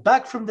 And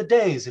back from the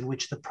days in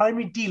which the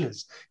primary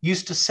dealers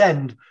used to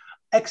send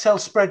Excel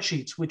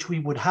spreadsheets, which we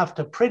would have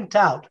to print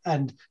out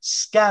and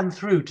scan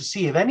through to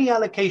see if any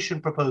allocation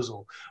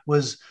proposal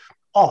was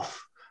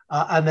off,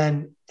 and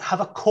then have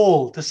a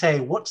call to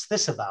say, what's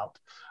this about?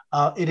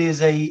 It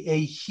is a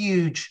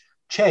huge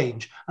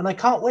change. And I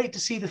can't wait to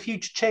see the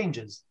future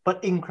changes,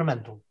 but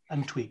incremental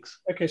and tweaks.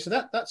 Okay, so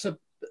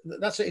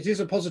it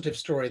is a positive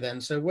story then.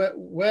 So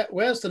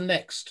where's the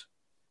next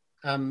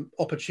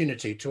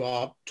opportunity to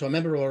a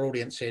member of our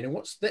audience here? And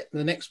what's the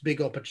next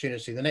big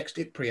opportunity, the next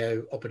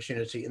IPREO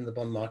opportunity in the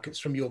bond markets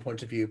from your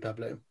point of view,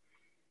 Pablo?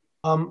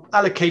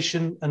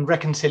 Allocation and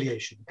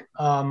reconciliation.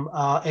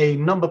 A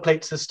number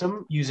plate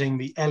system using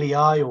the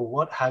LEI or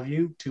what have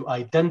you to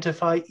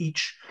identify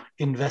each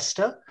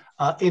investor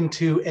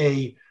into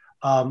a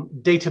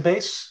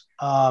database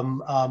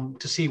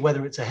to see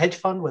whether it's a hedge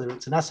fund, whether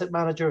it's an asset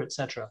manager,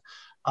 etc.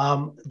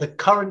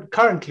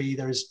 Currently,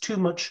 there is too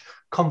much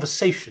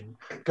conversation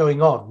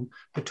going on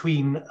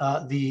between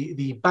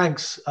the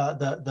banks,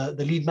 the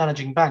lead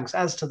managing banks,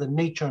 as to the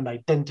nature and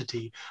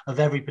identity of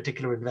every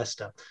particular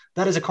investor.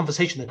 That is a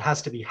conversation that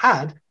has to be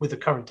had with the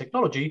current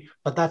technology,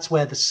 but that's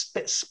where the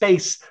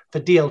space for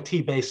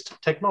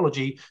DLT-based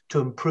technology to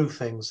improve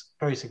things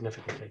very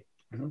significantly.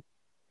 Mm-hmm.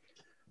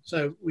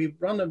 So we've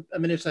run a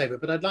minute over,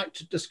 but I'd like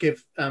to just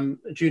give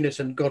Junit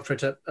and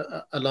Godfried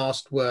a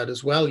last word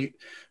as well.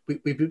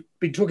 We've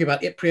been talking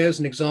about IPREO as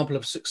an example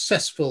of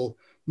successful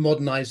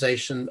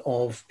modernization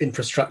of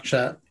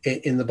infrastructure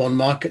in the bond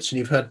markets. And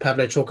you've heard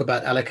Pablo talk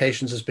about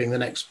allocations as being the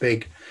next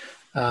big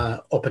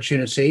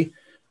opportunity.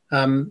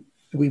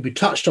 We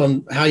touched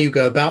on how you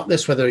go about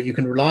this, whether you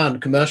can rely on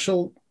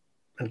commercial,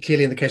 and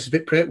clearly in the case of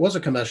IPREO, it was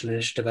a commercial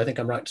initiative. I think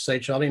I'm right to say,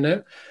 Charlie,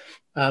 no?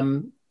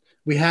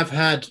 We have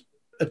had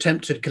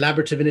attempted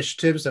collaborative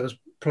initiatives. There was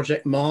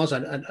Project Mars.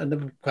 I'm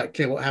never quite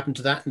clear what happened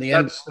to that in the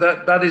end.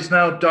 That is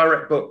now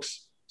Direct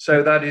Books.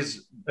 So that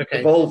is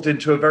evolved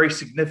into a very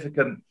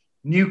significant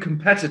new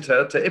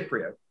competitor to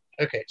IPREO.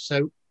 Okay,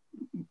 so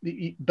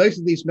both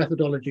of these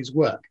methodologies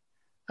work.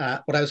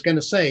 What I was going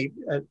to say,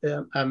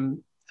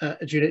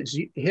 Junit, is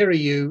here are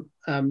you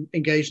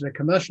engaged in a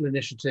commercial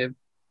initiative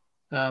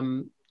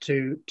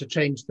to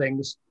change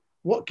things.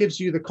 What gives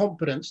you the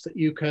confidence that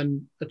you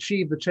can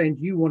achieve the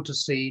change you want to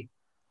see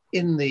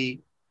in the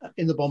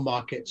bond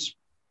markets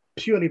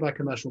purely by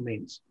commercial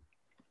means?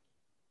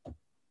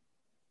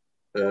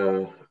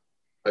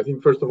 I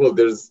think first of all,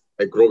 there's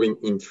a growing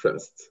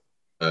interest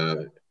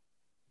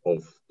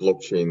of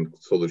blockchain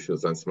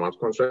solutions and smart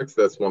contracts.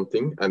 That's one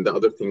thing. And the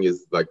other thing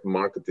is like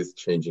market is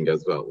changing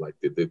as well. Like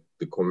the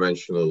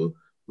conventional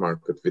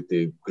market with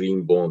the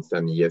green bonds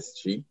and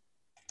ESG,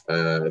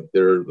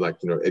 there are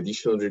like,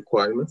 additional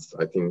requirements,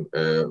 I think,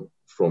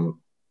 from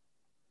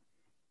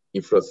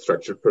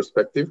infrastructure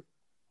perspective.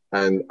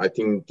 And I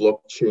think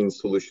blockchain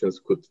solutions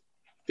could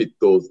fit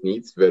those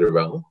needs very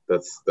well.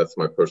 That's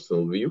my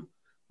personal view.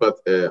 But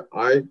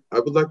I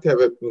would like to have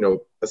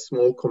a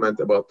small comment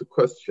about the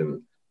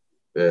question.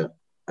 A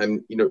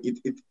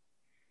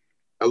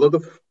lot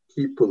of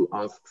people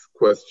ask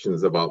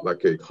questions about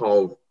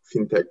how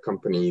fintech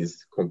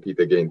companies compete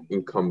against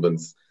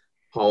incumbents,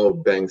 how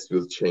banks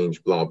will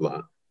change, blah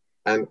blah.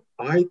 And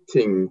I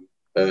think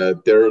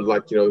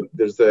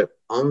there's an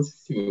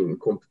unseen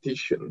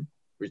competition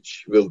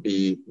which will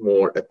be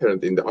more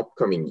apparent in the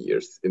upcoming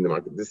years in the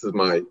market. This is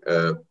my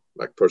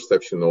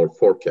perception or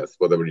forecast,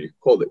 whatever you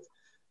call it.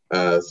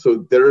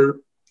 So there are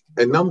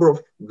a number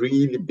of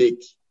really big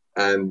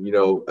and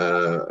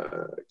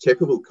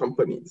capable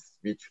companies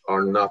which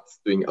are not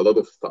doing a lot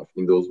of stuff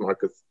in those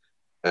markets,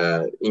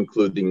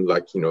 including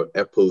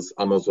Apple's,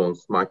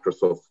 Amazon's,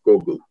 Microsoft's,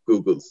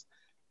 Google's.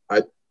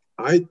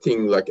 I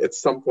think at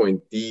some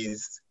point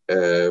these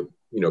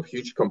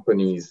huge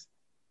companies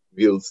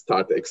will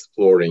start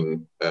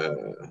exploring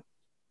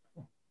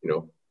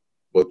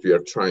what we are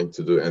trying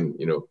to do, and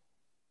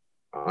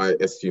I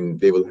assume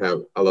they will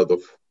have a lot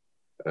of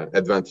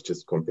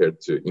advantages compared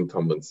to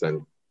incumbents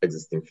and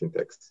existing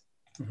fintechs.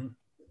 Mm-hmm.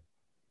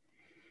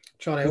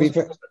 Charlie,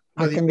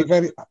 I can be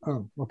very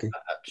okay.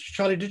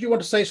 Charlie, did you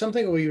want to say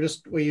something, or were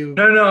you?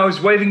 No, I was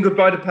waving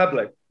goodbye to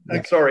Pablo.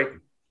 Okay. Sorry,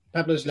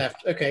 Pablo's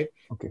left. Okay.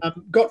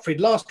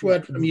 Godfried, last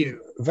word from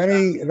you.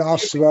 Very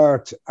last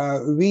word.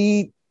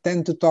 We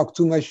tend to talk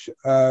too much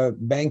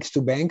banks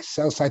to banks,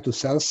 sell side to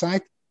sell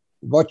side.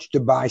 watch the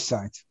buy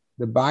side.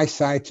 The buy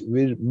side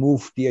will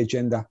move the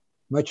agenda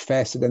much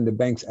faster than the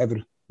banks ever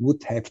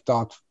would have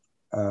thought,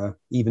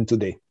 even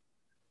today.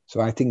 So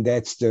I think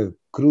that's the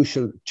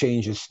crucial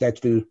changes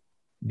that will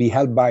be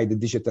helped by the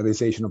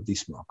digitalization of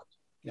this market.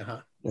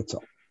 That's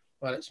all.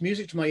 Well, it's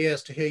music to my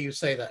ears to hear you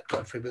say that,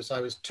 Godfrey, because I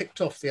was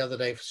ticked off the other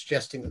day for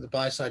suggesting that the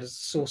buy side is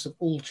the source of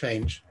all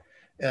change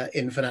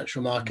in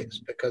financial markets,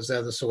 because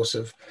they're the source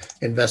of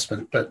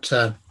investment. But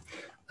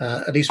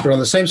at least we're on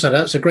the same side.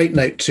 That's a great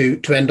note to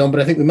end on,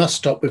 but I think we must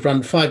stop. We've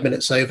run 5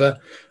 minutes over.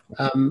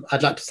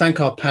 I'd like to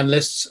thank our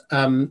panelists.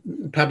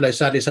 Pablo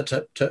sadly has had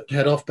to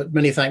head off, but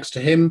many thanks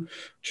to him.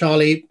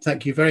 Charlie,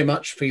 thank you very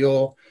much for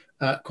your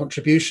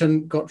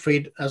contribution.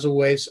 Gottfried, as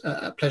always,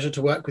 a pleasure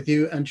to work with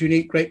you. And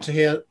Junie, great to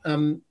hear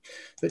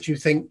that you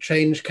think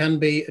change can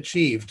be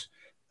achieved,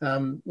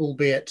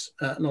 albeit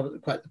not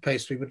at quite the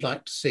pace we would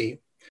like to see.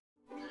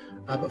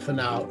 But for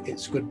now,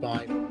 it's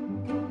goodbye.